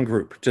strong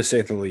group, to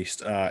say the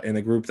least, and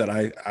a group that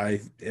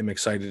I am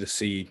excited to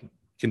see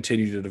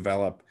continue to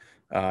develop,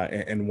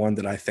 and one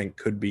that I think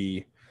could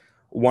be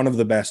one of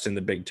the best in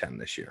the Big Ten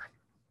this year.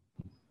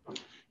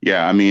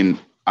 Yeah, I mean,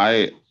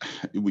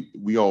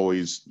 we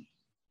always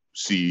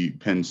see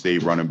Penn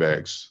State running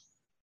backs,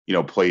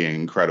 playing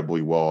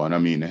incredibly well, and I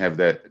mean, have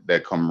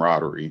that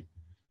camaraderie.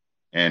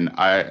 And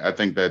I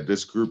think that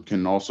this group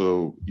can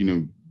also,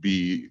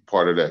 be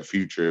part of that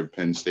future of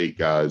Penn State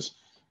guys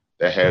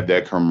that have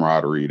that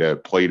camaraderie,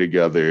 that play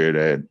together,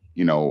 that,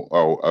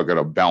 are going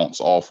to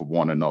bounce off of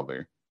one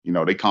another.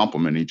 They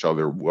complement each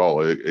other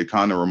well. It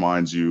kind of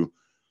reminds you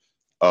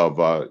of,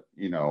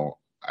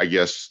 I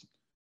guess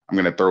I'm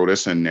going to throw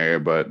this in there,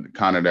 but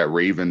kind of that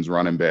Ravens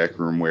running back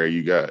room where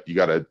you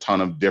got a ton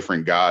of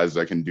different guys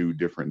that can do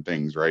different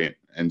things, right?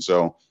 And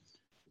so,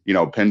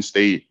 Penn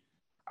State,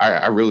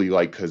 I really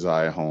like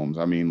Keziah Holmes.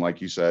 I mean,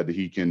 like you said,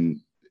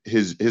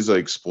 his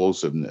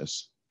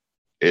explosiveness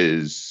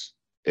is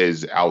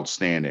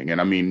outstanding. And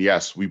I mean,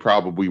 yes, we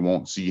probably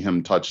won't see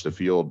him touch the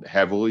field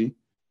heavily,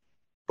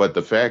 but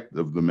the fact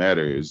of the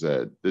matter is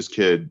that this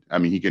kid, I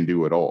mean, he can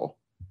do it all.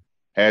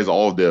 Has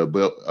all the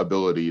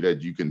ability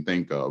that you can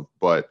think of,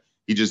 but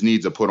he just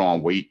needs to put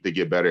on weight to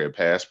get better at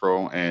pass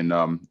pro. And,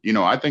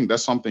 I think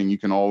that's something you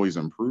can always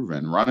improve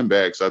in. Running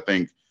backs, I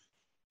think,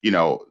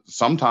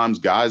 sometimes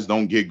guys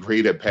don't get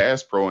great at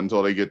pass pro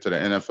until they get to the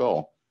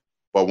NFL.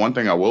 But one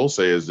thing I will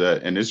say is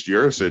that in this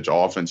Jurisic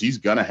offense, he's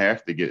going to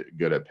have to get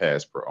good at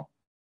pass pro.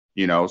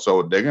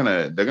 So they're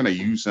going to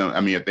use him. I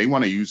mean, if they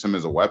want to use him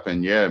as a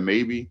weapon, yeah,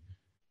 maybe.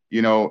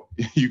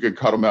 you could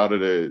cut him out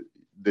of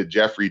the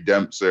Jeffrey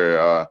Demps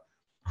or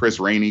Chris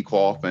Rainey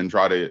cloth and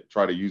try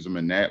to use him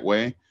in that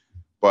way.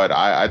 But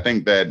I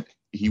think that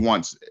he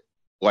wants,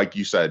 like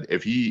you said,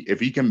 if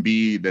he can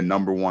be the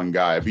number one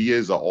guy, if he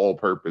is an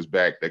all-purpose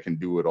back that can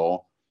do it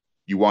all,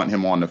 you want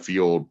him on the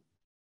field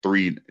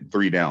three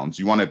downs.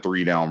 You want a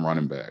 3-down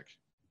running back.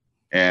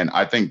 And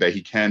I think that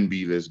he can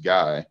be this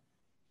guy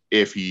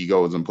if he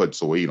goes and puts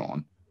the weight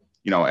on.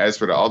 As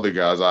for the other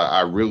guys,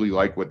 I really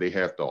like what they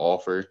have to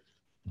offer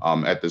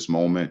at this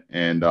moment.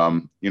 And,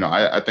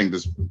 I think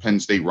this Penn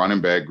State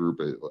running back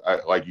group,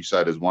 like you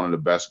said, is one of the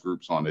best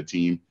groups on the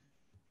team.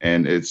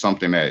 And it's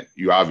something that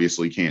you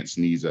obviously can't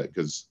sneeze at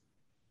because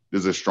this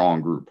is a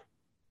strong group.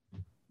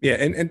 Yeah,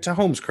 and to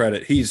Holmes'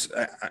 credit,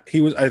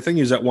 I think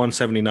he was at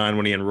 179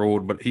 when he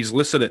enrolled, but he's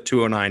listed at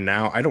 209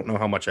 now. I don't know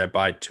how much I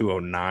buy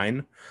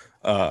 209.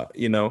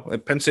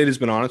 Penn State has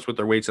been honest with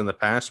their weights in the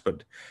past,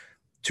 but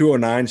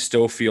 209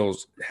 still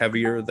feels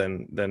heavier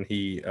than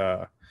he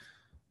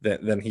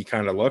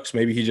kind of looks.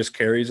 Maybe he just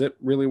carries it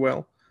really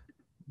well.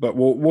 But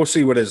we'll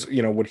see what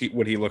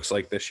he looks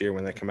like this year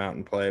when they come out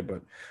and play.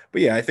 But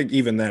yeah, I think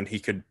even then he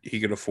could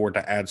afford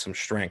to add some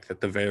strength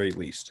at the very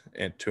least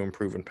and to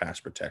improve in pass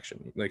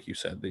protection. Like you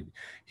said,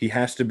 he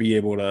has to be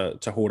able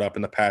to hold up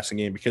in the passing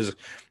game, because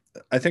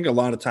I think a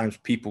lot of times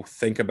people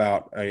think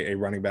about a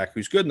running back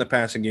who's good in the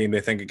passing game.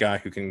 They think a guy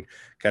who can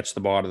catch the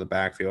ball out of the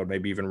backfield,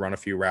 maybe even run a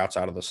few routes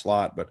out of the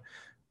slot. But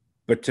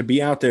to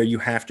be out there, you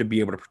have to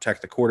be able to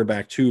protect the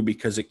quarterback too,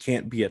 because it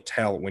can't be a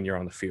tell when you're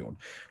on the field.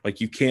 Like,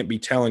 you can't be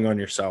telling on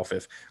yourself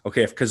if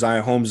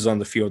Keziah Holmes is on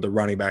the field, the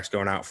running back's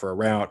going out for a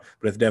route.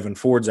 But if Devin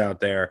Ford's out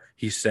there,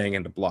 he's staying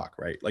in the block,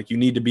 right? Like, you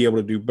need to be able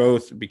to do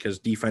both, because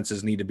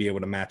defenses need to be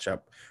able to match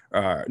up.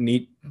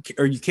 You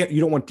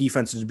don't want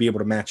defenses to be able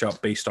to match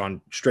up based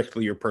on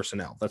strictly your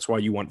personnel. That's why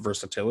you want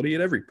versatility at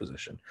every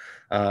position.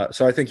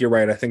 So I think you're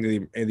right. I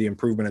think the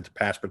improvement at the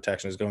pass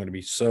protection is going to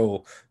be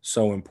so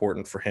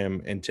important for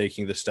him in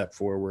taking the step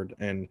forward.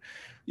 And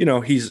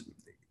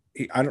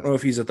I don't know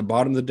if he's at the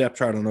bottom of the depth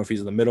chart. I don't know if he's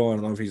in the middle. I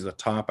don't know if he's at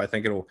the top. I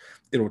think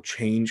it'll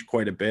change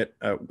quite a bit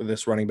with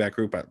this running back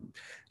group.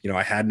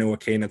 I had Noah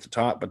Cain at the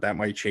top, but that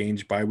might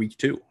change by week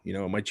 2.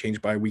 It might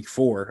change by week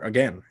 4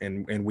 again,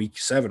 and week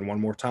 7 one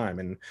more time,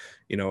 and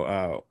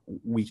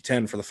week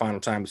 10 for the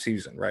final time of the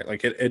season, right?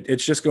 Like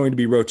it's just going to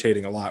be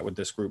rotating a lot with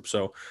this group.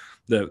 So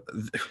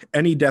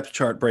any depth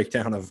chart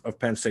breakdown of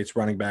Penn State's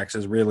running backs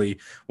is really,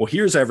 well,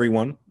 here's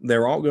everyone.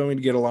 They're all going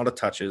to get a lot of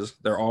touches.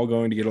 They're all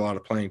going to get a lot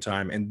of playing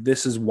time. And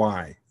this is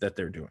why that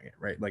they're doing it,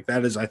 right? Like,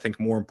 that is, I think,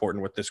 more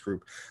important with this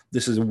group.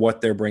 This is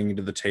what they're bringing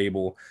to the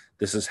table.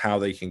 This is how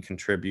they can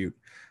contribute.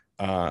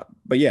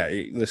 But yeah,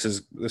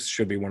 this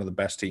should be one of the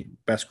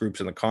best groups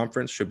in the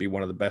conference, should be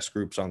one of the best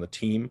groups on the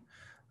team.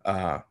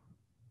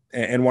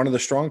 And one of the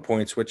strong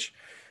points, which,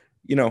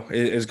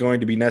 is going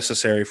to be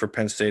necessary for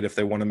Penn State if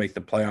they want to make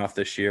the playoff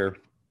this year.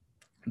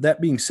 That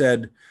being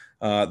said,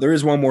 there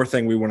is one more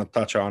thing we want to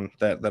touch on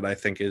that I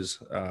think is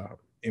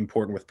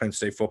important with Penn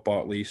State football,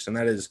 at least, and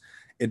that is,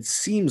 it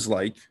seems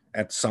like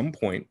at some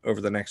point over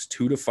the next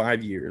 2 to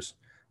 5 years,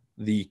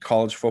 the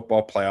college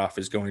football playoff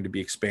is going to be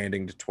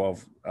expanding to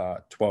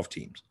 12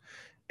 teams.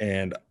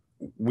 And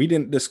we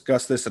didn't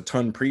discuss this a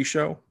ton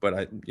pre-show,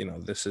 but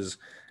this is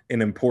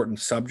an important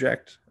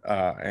subject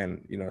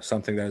and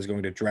something that is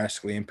going to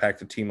drastically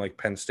impact a team like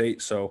Penn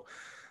State. So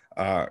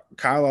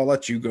Kyle, I'll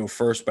let you go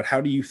first, but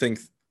how do you think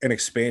an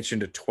expansion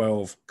to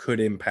 12 could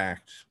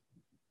impact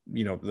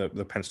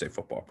the Penn State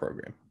football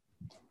program?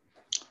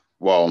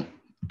 Well,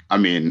 I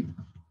mean,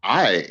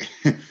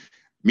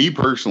 me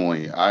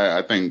personally,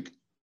 I think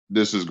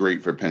this is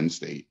great for Penn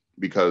State,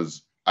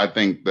 because I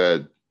think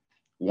that,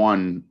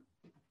 one,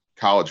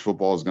 college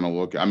football is going to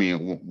look,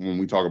 when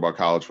we talk about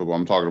college football,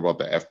 I'm talking about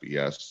the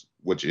FBS,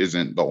 which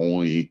isn't the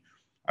only,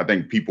 I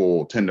think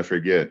people tend to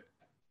forget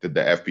that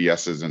the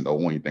FBS isn't the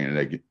only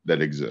thing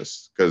that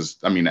exists. Because,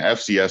 the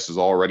FCS has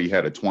already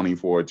had a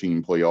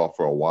 24-team playoff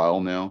for a while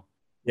now.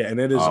 Yeah,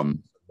 and it is,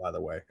 by the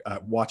way,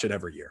 watch it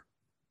every year.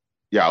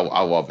 Yeah,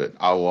 I love it.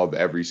 I love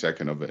every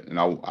second of it. And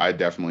I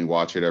definitely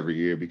watch it every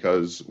year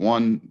because,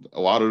 one, a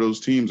lot of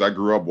those teams I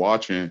grew up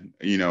watching,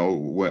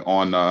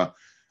 I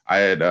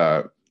had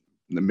the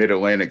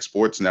Mid-Atlantic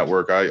Sports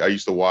Network. I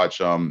used to watch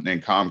in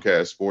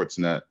Comcast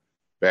Sportsnet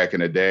back in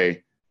the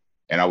day.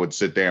 And I would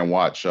sit there and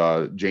watch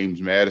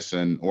James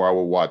Madison, or I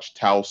would watch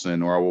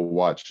Towson, or I would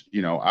watch,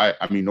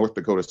 North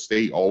Dakota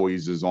State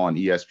always is on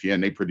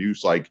ESPN. They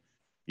produce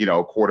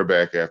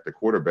quarterback after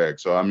quarterback.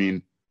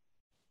 So,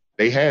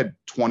 they had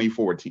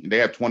 24 teams. They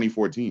have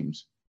 24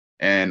 teams.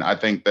 And I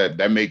think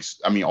that makes,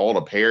 all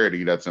the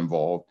parity that's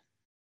involved.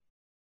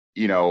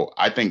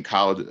 I think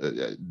college,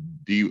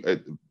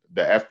 the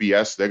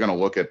FBS, they're going to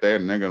look at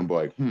that and they're going to be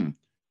like,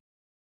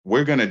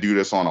 we're going to do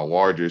this on a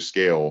larger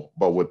scale,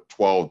 but with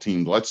 12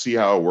 teams. Let's see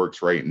how it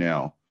works right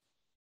now.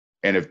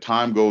 And if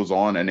time goes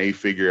on and they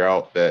figure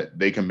out that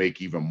they can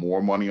make even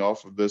more money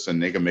off of this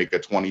and they can make a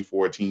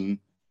 24-team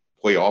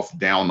playoff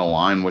down the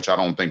line, which I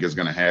don't think is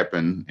going to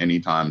happen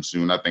anytime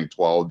soon. I think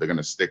 12, they're going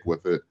to stick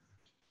with it.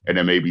 And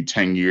then maybe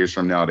 10 years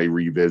from now, they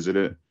revisit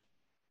it.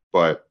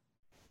 but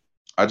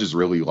I just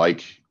really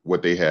like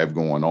what they have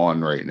going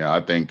on right now.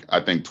 I think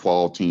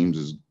 12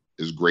 teams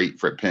is great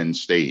for Penn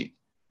State.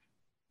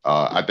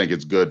 I think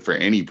it's good for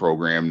any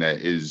program that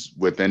is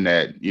within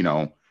that,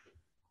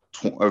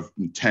 of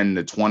 10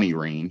 to 20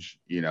 range.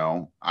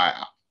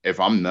 If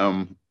I'm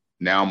them,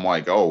 now I'm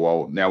like, oh,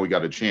 well, now we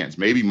got a chance.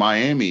 Maybe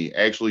Miami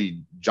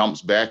actually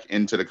jumps back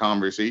into the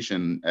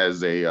conversation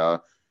as a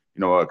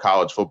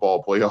college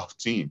football playoff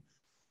team.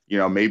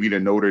 Maybe the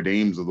Notre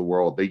Dames of the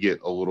world, they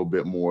get a little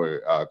bit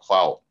more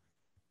clout.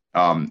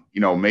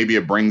 Maybe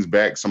it brings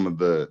back some of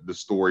the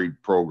story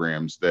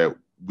programs that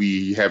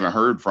we haven't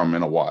heard from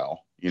in a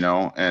while,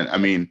 and I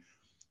mean,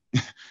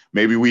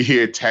 maybe we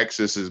hear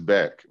Texas is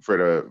back for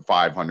the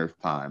 500th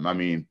time. I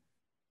mean,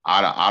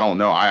 I don't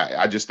know.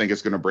 I just think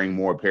it's going to bring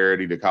more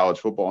parity to college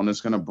football, and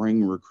it's going to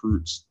bring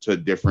recruits to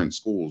different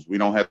schools. We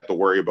don't have to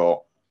worry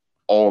about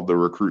all the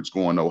recruits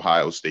going to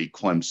Ohio State,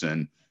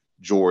 Clemson,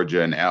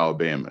 Georgia, and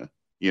Alabama,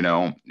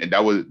 and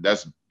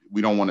that's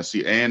we don't want to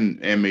see, and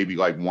maybe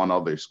like one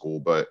other school,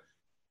 but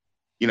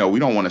we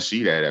don't want to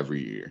see that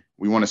every year.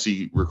 We want to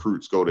see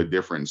recruits go to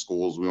different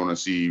schools. We want to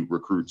see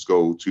recruits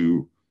go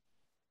to,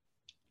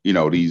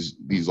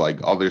 these like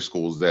other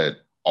schools that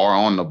are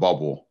on the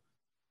bubble.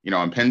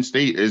 And Penn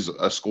State is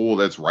a school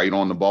that's right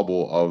on the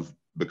bubble of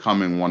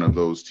becoming one of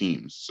those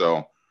teams.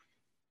 So,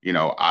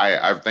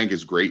 I think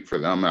it's great for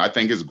them. And I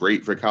think it's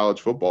great for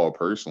college football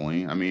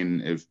personally. I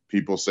mean, if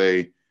people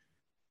say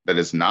that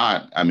it's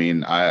not, I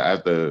mean, I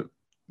have to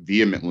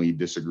vehemently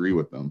disagree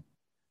with them.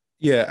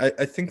 Yeah,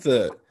 I think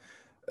there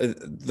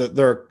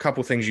are a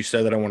couple things you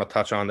said that I want to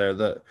touch on there.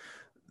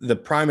 The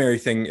primary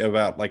thing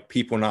about like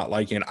people not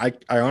liking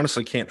it, I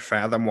honestly can't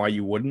fathom why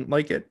you wouldn't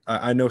like it.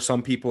 I know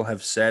some people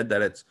have said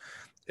that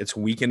it's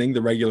weakening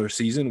the regular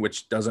season,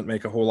 which doesn't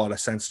make a whole lot of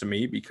sense to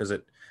me because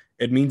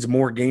it means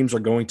more games are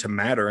going to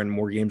matter and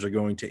more games are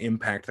going to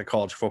impact the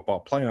college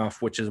football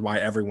playoff, which is why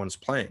everyone's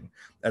playing,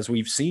 as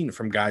we've seen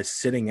from guys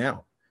sitting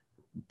out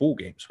bowl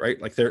games,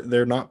 right? Like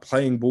they're not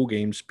playing bowl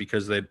games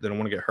because they don't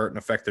want to get hurt and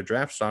affect their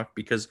draft stock,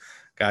 because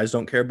guys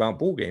don't care about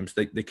bowl games.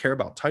 They care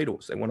about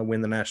titles. They want to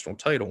win the national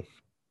title.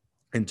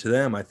 And to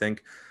them, I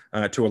think,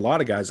 to a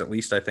lot of guys, at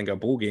least, I think a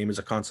bowl game is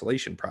a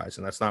consolation prize,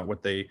 and that's not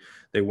what they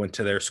went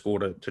to their school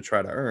to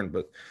try to earn.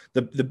 But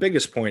the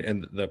biggest point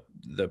and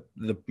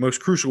the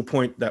most crucial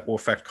point that will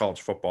affect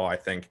college football, I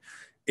think,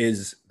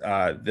 is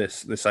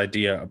this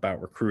idea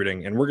about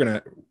recruiting. And we're going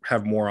to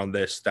have more on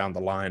this down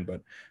the line,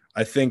 but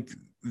I think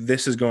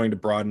this is going to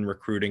broaden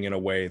recruiting in a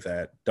way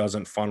that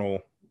doesn't funnel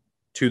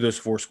to those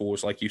four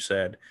schools, like you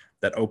said,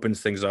 that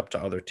opens things up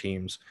to other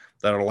teams,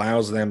 that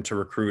allows them to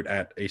recruit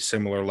at a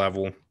similar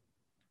level,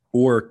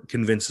 or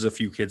convinces a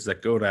few kids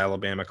that go to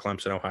Alabama,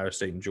 Clemson, Ohio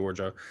State, and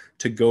Georgia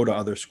to go to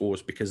other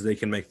schools because they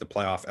can make the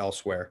playoff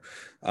elsewhere.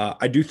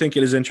 I do think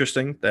it is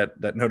interesting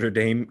that Notre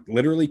Dame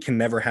literally can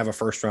never have a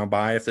first-round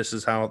bye if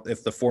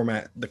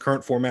the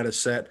current format is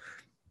set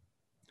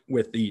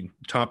with the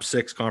top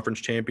 6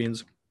 conference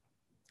champions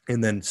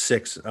and then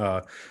 6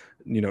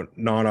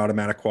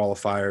 non-automatic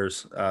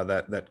qualifiers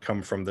that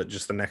come from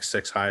just the next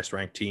 6 highest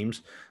ranked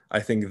teams. I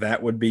think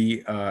that would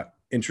be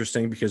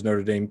interesting because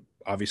Notre Dame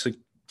obviously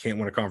can't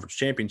win a conference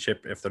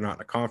championship if they're not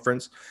in a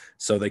conference,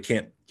 so they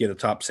can't get a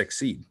top 6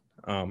 seed.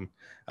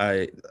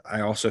 I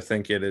also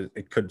think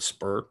it could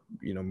spur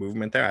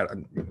movement there.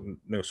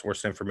 No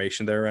source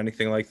information there or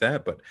anything like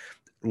that, but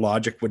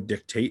logic would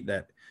dictate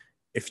that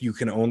if you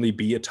can only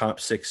be a top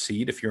 6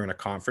 seed if you're in a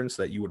conference,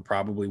 that you would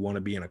probably want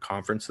to be in a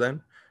conference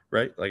then.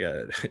 Right. Like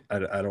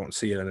I don't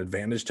see an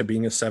advantage to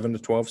being a 7 to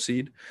 12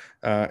 seed.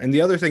 And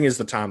the other thing is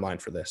the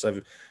timeline for this.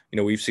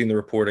 We've seen the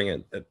reporting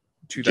at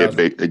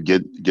 2000.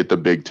 Get the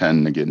Big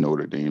Ten to get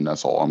Notre Dame.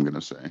 That's all I'm going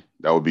to say.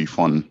 That would be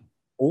fun.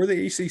 Or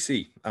the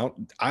ACC.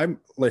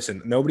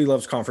 Listen, nobody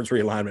loves conference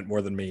realignment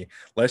more than me.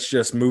 Let's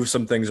just move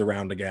some things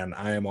around again.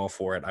 I am all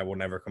for it. I will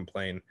never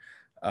complain.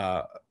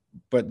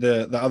 But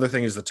the other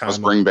thing is the timeline. Let's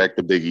bring back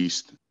the Big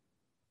East.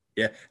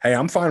 Yeah. Hey,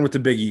 I'm fine with the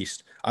Big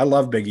East. I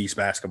love Big East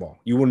basketball.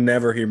 You will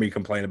never hear me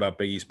complain about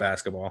Big East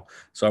basketball.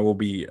 So I would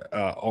be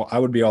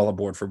all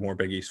aboard for more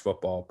Big East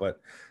football.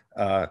 But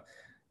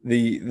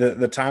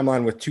the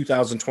timeline with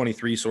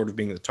 2023 sort of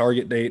being the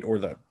target date, or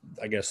the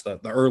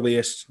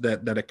earliest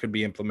that it could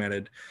be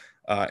implemented,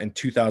 and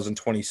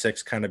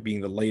 2026 kind of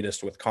being the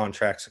latest with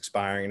contracts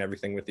expiring and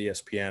everything with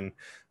ESPN.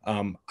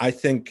 I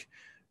think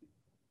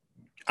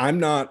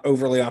I'm not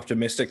overly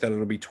optimistic that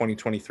it'll be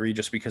 2023,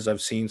 just because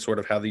I've seen sort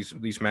of how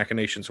these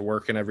machinations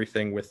work and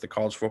everything with the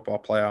college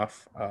football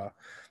playoff.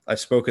 I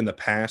spoke in the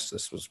past,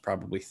 this was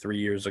probably 3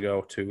 years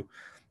ago,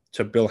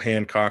 to Bill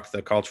Hancock,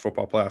 the college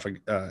football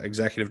playoff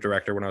executive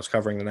director, when I was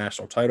covering the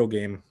national title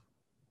game.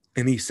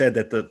 And he said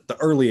that the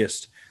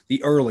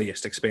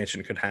earliest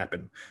expansion could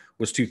happen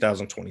was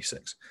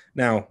 2026.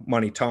 Now,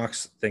 money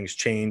talks, things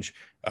change.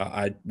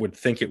 I would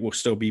think it will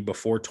still be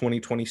before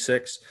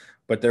 2026.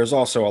 But there's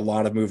also a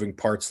lot of moving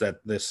parts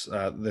that this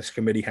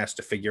committee has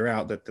to figure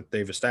out, that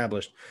they've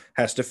established,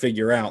 has to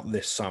figure out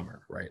this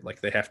summer, right? Like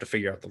they have to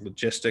figure out the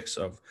logistics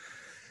of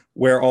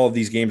where all of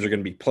these games are going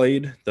to be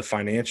played, the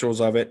financials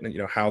of it,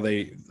 and how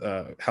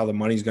the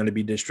money's going to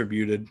be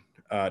distributed,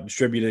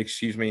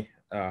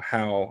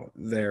 how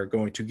they're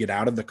going to get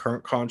out of the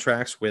current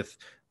contracts with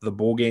the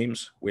bowl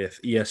games with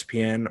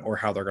ESPN, or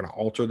how they're going to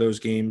alter those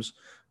games.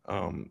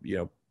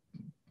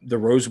 The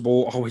Rose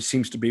Bowl always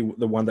seems to be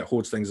the one that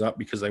holds things up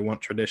because they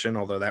want tradition,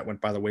 although that went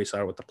by the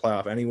wayside with the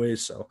playoff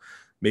anyways. So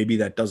maybe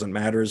that doesn't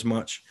matter as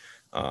much.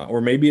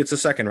 Or maybe it's a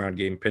second round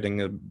game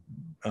pitting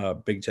a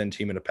Big Ten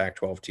team and a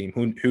Pac-12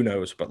 team. Who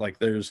knows? But like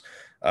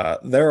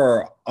there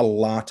are a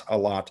lot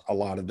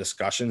of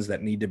discussions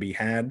that need to be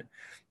had.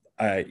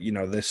 I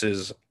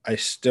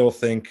still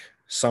think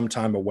some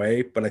time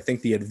away, but I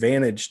think the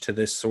advantage to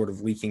this sort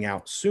of leaking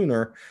out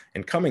sooner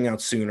and coming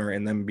out sooner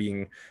and them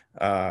being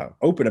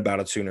open about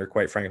it sooner,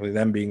 quite frankly,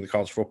 them being the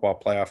College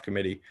Football Playoff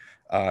Committee,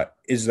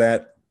 is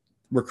that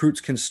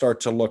recruits can start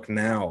to look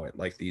now at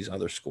like these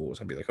other schools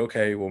and be like,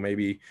 okay, well,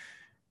 maybe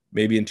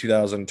in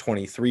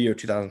 2023 or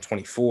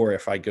 2024,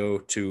 if I go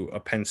to a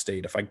Penn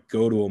State, if I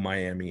go to a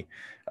Miami,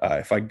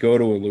 if I go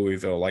to a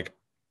Louisville, like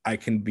I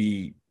can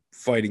be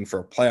fighting for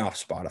a playoff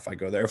spot if I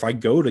go there. If I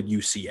go to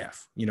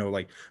UCF,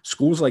 like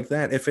schools like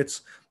that, if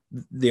it's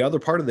the other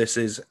part of this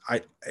is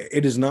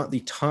it is not the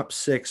top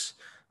six.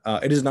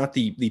 It is not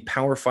the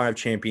Power 5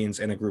 champions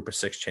and a group of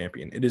 6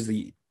 champion. It is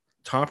the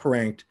top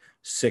ranked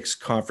 6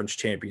 conference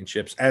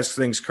championships as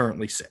things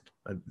currently sit.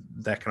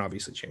 That can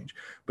obviously change,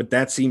 but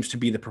that seems to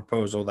be the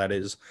proposal that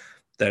is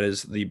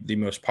the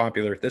most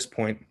popular at this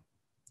point.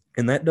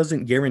 And that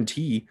doesn't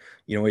guarantee,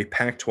 a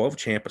Pac-12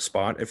 champ a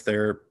spot if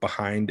they're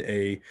behind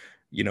a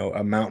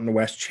Mountain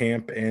West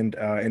champ and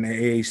an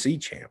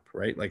AAC champ,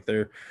 right? Like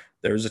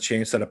there's a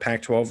chance that a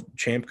Pac-12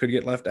 champ could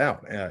get left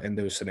out in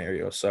those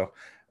scenarios. So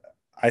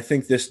I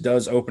think this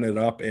does open it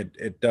up.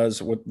 It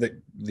does what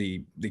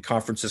the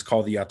conferences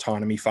call the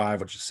Autonomy 5,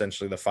 which is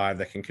essentially the 5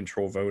 that can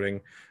control voting.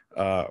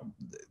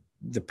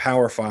 The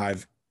Power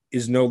 5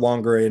 is no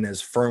longer in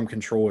as firm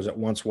control as it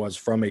once was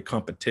from a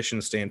competition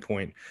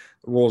standpoint.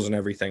 The rules and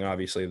everything,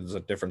 obviously, there's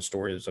a different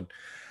story. There's an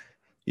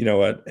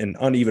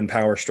uneven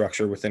power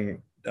structure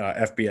within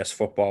FBS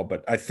football,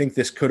 but I think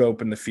this could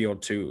open the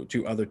field to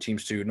other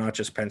teams too, not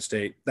just Penn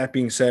State. That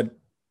being said,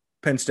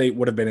 Penn State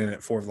would have been in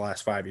it 4 of the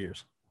last 5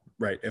 years,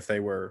 right? If they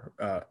were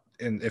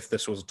if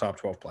this was a top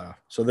 12 playoff.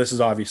 So this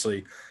is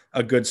obviously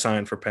a good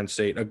sign for Penn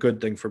State, a good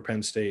thing for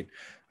Penn State,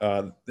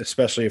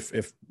 especially if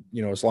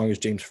as long as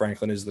James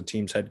Franklin is the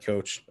team's head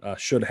coach,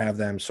 should have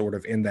them sort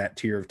of in that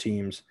tier of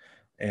teams,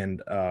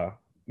 and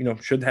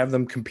should have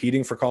them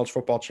competing for college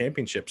football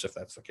championships if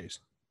that's the case.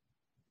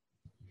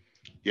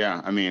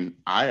 Yeah, I mean,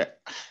 I'm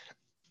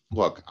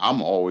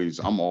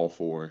all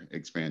for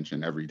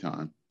expansion every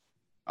time.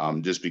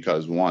 Just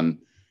because one,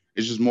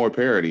 it's just more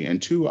parity,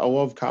 and two, I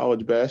love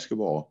college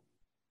basketball,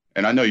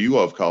 and I know you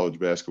love college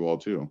basketball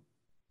too.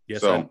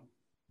 Yes, so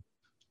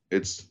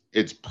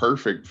it's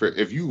perfect for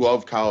if you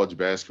love college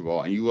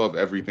basketball and you love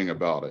everything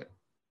about it.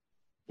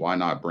 Why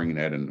not bring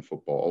that into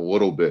football a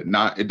little bit?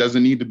 It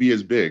doesn't need to be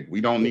as big.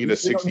 We don't need a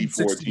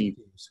 64 team.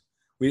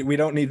 We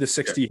don't need the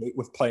 68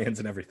 with play-ins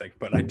and everything,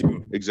 but I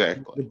do.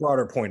 Exactly. The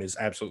broader point is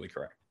absolutely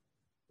correct.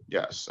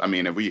 Yes. I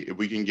mean, if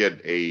we can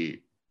get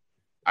I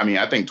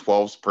think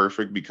 12's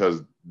perfect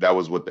because that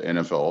was what the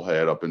NFL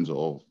had up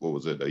until,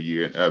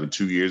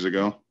 2 years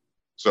ago.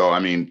 So, I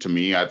mean, to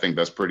me, I think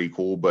that's pretty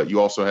cool, but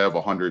you also have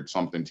 100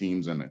 something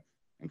teams in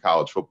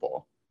college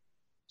football.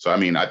 So, I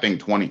mean, I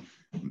think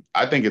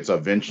it's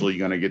eventually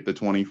going to get to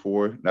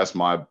 24. That's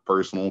my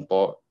personal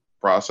thought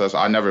process.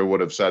 I never would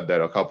have said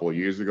that a couple of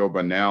years ago,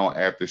 but now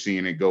after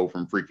seeing it go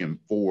from freaking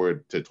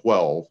 4 to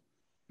 12,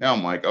 now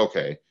I'm like,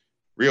 okay,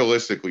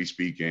 realistically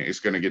speaking, it's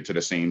going to get to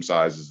the same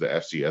size as the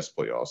FCS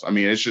playoffs. I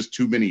mean, it's just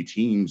too many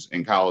teams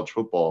in college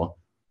football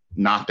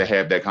not to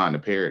have that kind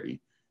of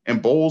parity.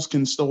 And bowls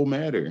can still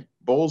matter.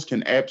 Bowls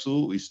can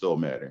absolutely still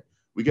matter.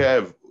 We can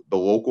have the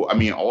local, I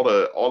mean, all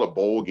the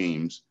bowl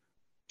games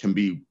can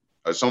be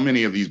so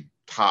many of these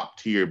top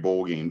tier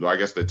bowl games, or I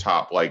guess the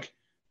top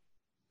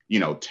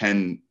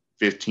 10,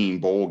 15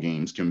 bowl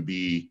games can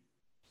be,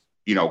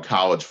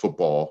 college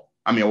football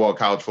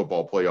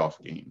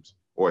playoff games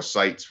or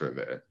sites for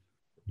that.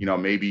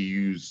 Maybe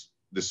use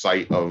the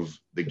site of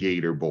the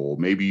Gator Bowl.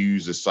 Maybe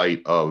use the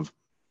site of,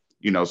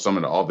 some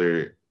of the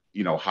other,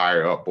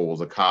 higher up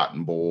bowls, a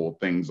Cotton Bowl,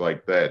 things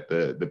like that,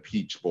 the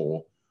Peach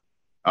Bowl.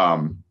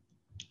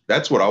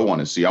 That's what I want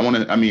to see.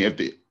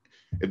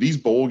 If these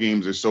bowl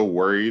games are so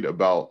worried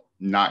about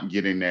not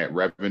getting that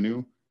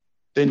revenue,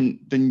 then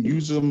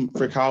use them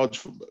for college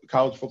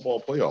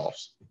football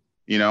playoffs.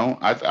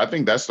 I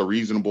think that's the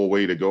reasonable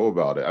way to go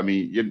about it. I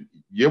mean,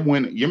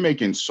 you're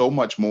making so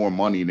much more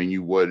money than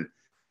you would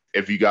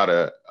if you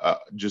got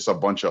just a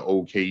bunch of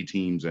okay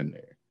teams in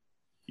there.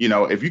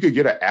 If you could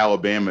get an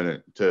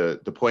Alabama to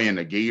play in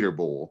the Gator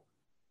Bowl,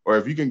 or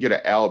if you can get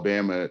an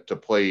Alabama to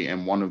play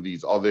in one of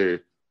these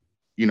other,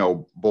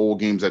 bowl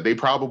games that they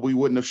probably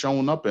wouldn't have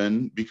shown up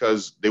in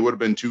because they would have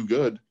been too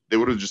good. They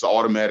would have just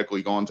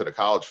automatically gone to the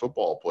college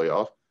football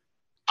playoff.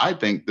 I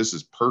think this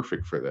is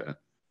perfect for that.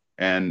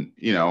 And,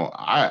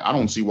 I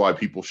don't see why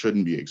people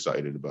shouldn't be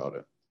excited about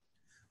it.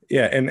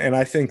 Yeah, and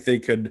I think they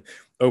could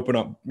open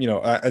up,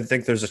 I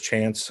think there's a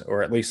chance,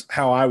 or at least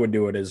how I would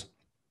do it is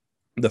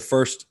the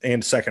first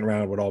and second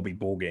round would all be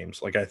bowl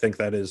games. Like I think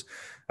that is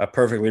a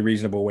perfectly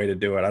reasonable way to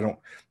do it. I don't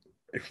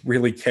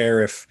really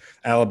care if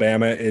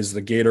Alabama is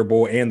the Gator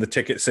Bowl and the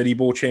Ticket City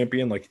Bowl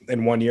champion. Like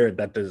in one year,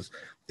 that does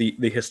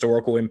the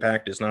historical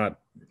impact is not.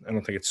 I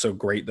don't think it's so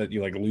great that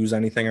you like lose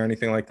anything or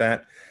anything like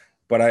that.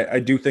 But I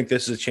do think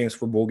this is a chance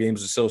for bowl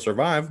games to still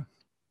survive.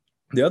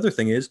 The other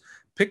thing is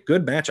pick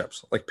good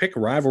matchups, like pick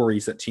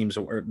rivalries that teams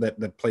or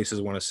that places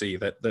want to see,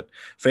 that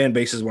fan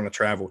bases want to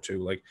travel to.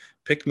 Like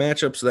pick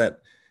matchups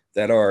that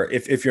are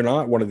if you're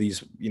not one of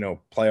these,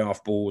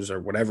 playoff bowls or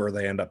whatever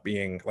they end up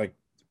being, like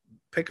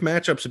pick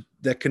matchups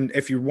that can,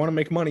 if you want to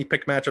make money,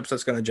 pick matchups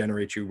that's going to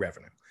generate you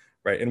revenue,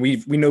 right? And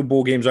we know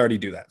bowl games already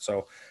do that.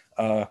 So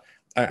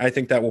I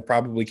think that will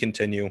probably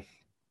continue,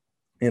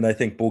 and I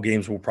think bowl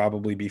games will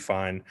probably be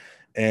fine.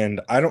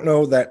 And I don't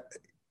know that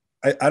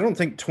I don't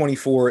think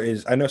 24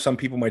 is. I know some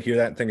people might hear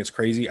that and think it's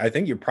crazy. I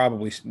think you're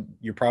probably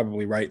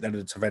right that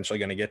it's eventually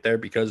going to get there,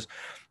 because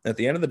at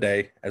the end of the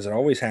day, as it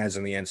always has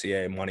in the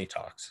NCAA, money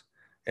talks,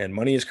 and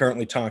money is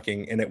currently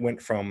talking. And it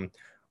went from,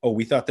 oh,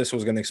 we thought this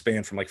was going to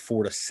expand from like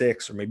 4 to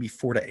 6 or maybe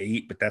 4 to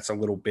 8, but that's a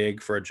little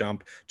big for a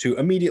jump, to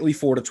immediately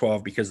 4 to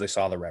 12 because they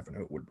saw the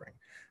revenue it would bring.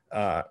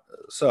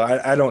 So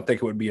I don't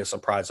think it would be a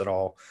surprise at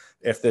all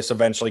if this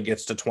eventually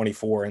gets to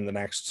 24 in the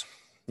next,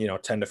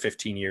 10 to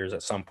 15 years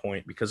at some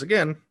point, because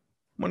again,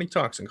 money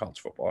talks in college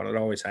football, and it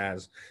always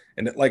has,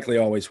 and it likely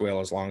always will,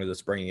 as long as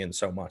it's bringing in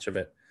so much of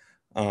it.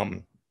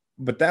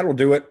 But that'll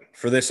do it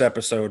for this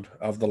episode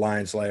of The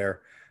Lion's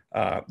Lair.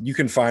 You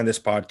can find this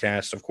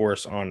podcast, of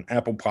course, on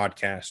Apple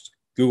Podcasts,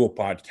 Google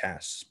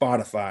Podcasts,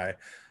 Spotify,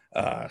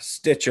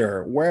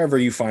 Stitcher, wherever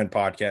you find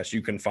podcasts,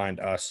 you can find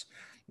us.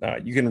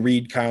 You can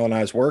read Kyle and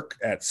I's work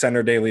at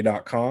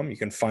centerdaily.com. You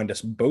can find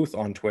us both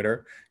on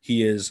Twitter.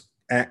 He is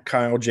at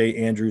Kyle J.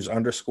 Andrews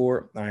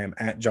 _. I am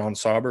at John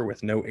Sauber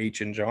with no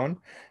H in John.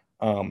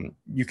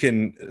 You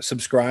can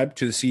subscribe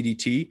to the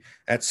CDT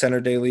at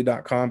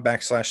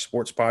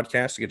centerdaily.com/sports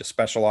podcast to get a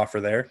special offer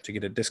there, to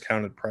get a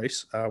discounted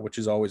price, which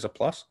is always a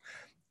plus.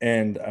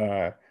 And,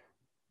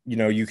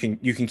 you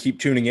can keep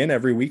tuning in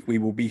every week. We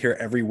will be here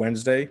every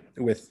Wednesday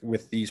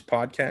with these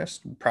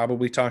podcasts,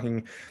 probably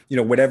talking,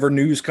 whatever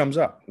news comes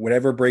up,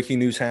 whatever breaking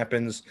news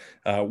happens,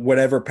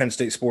 whatever Penn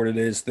State sport it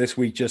is. This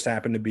week just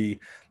happened to be,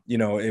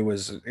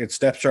 it's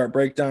depth chart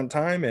breakdown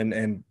time,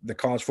 and the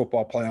college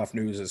football playoff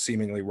news is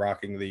seemingly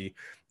rocking the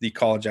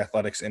college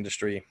athletics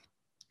industry.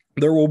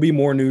 There will be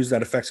more news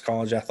that affects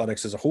college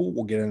athletics as a whole.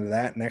 We'll get into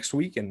that next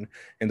week and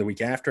the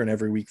week after and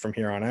every week from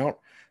here on out.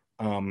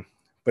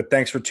 But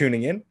thanks for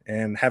tuning in,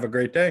 and have a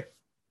great day.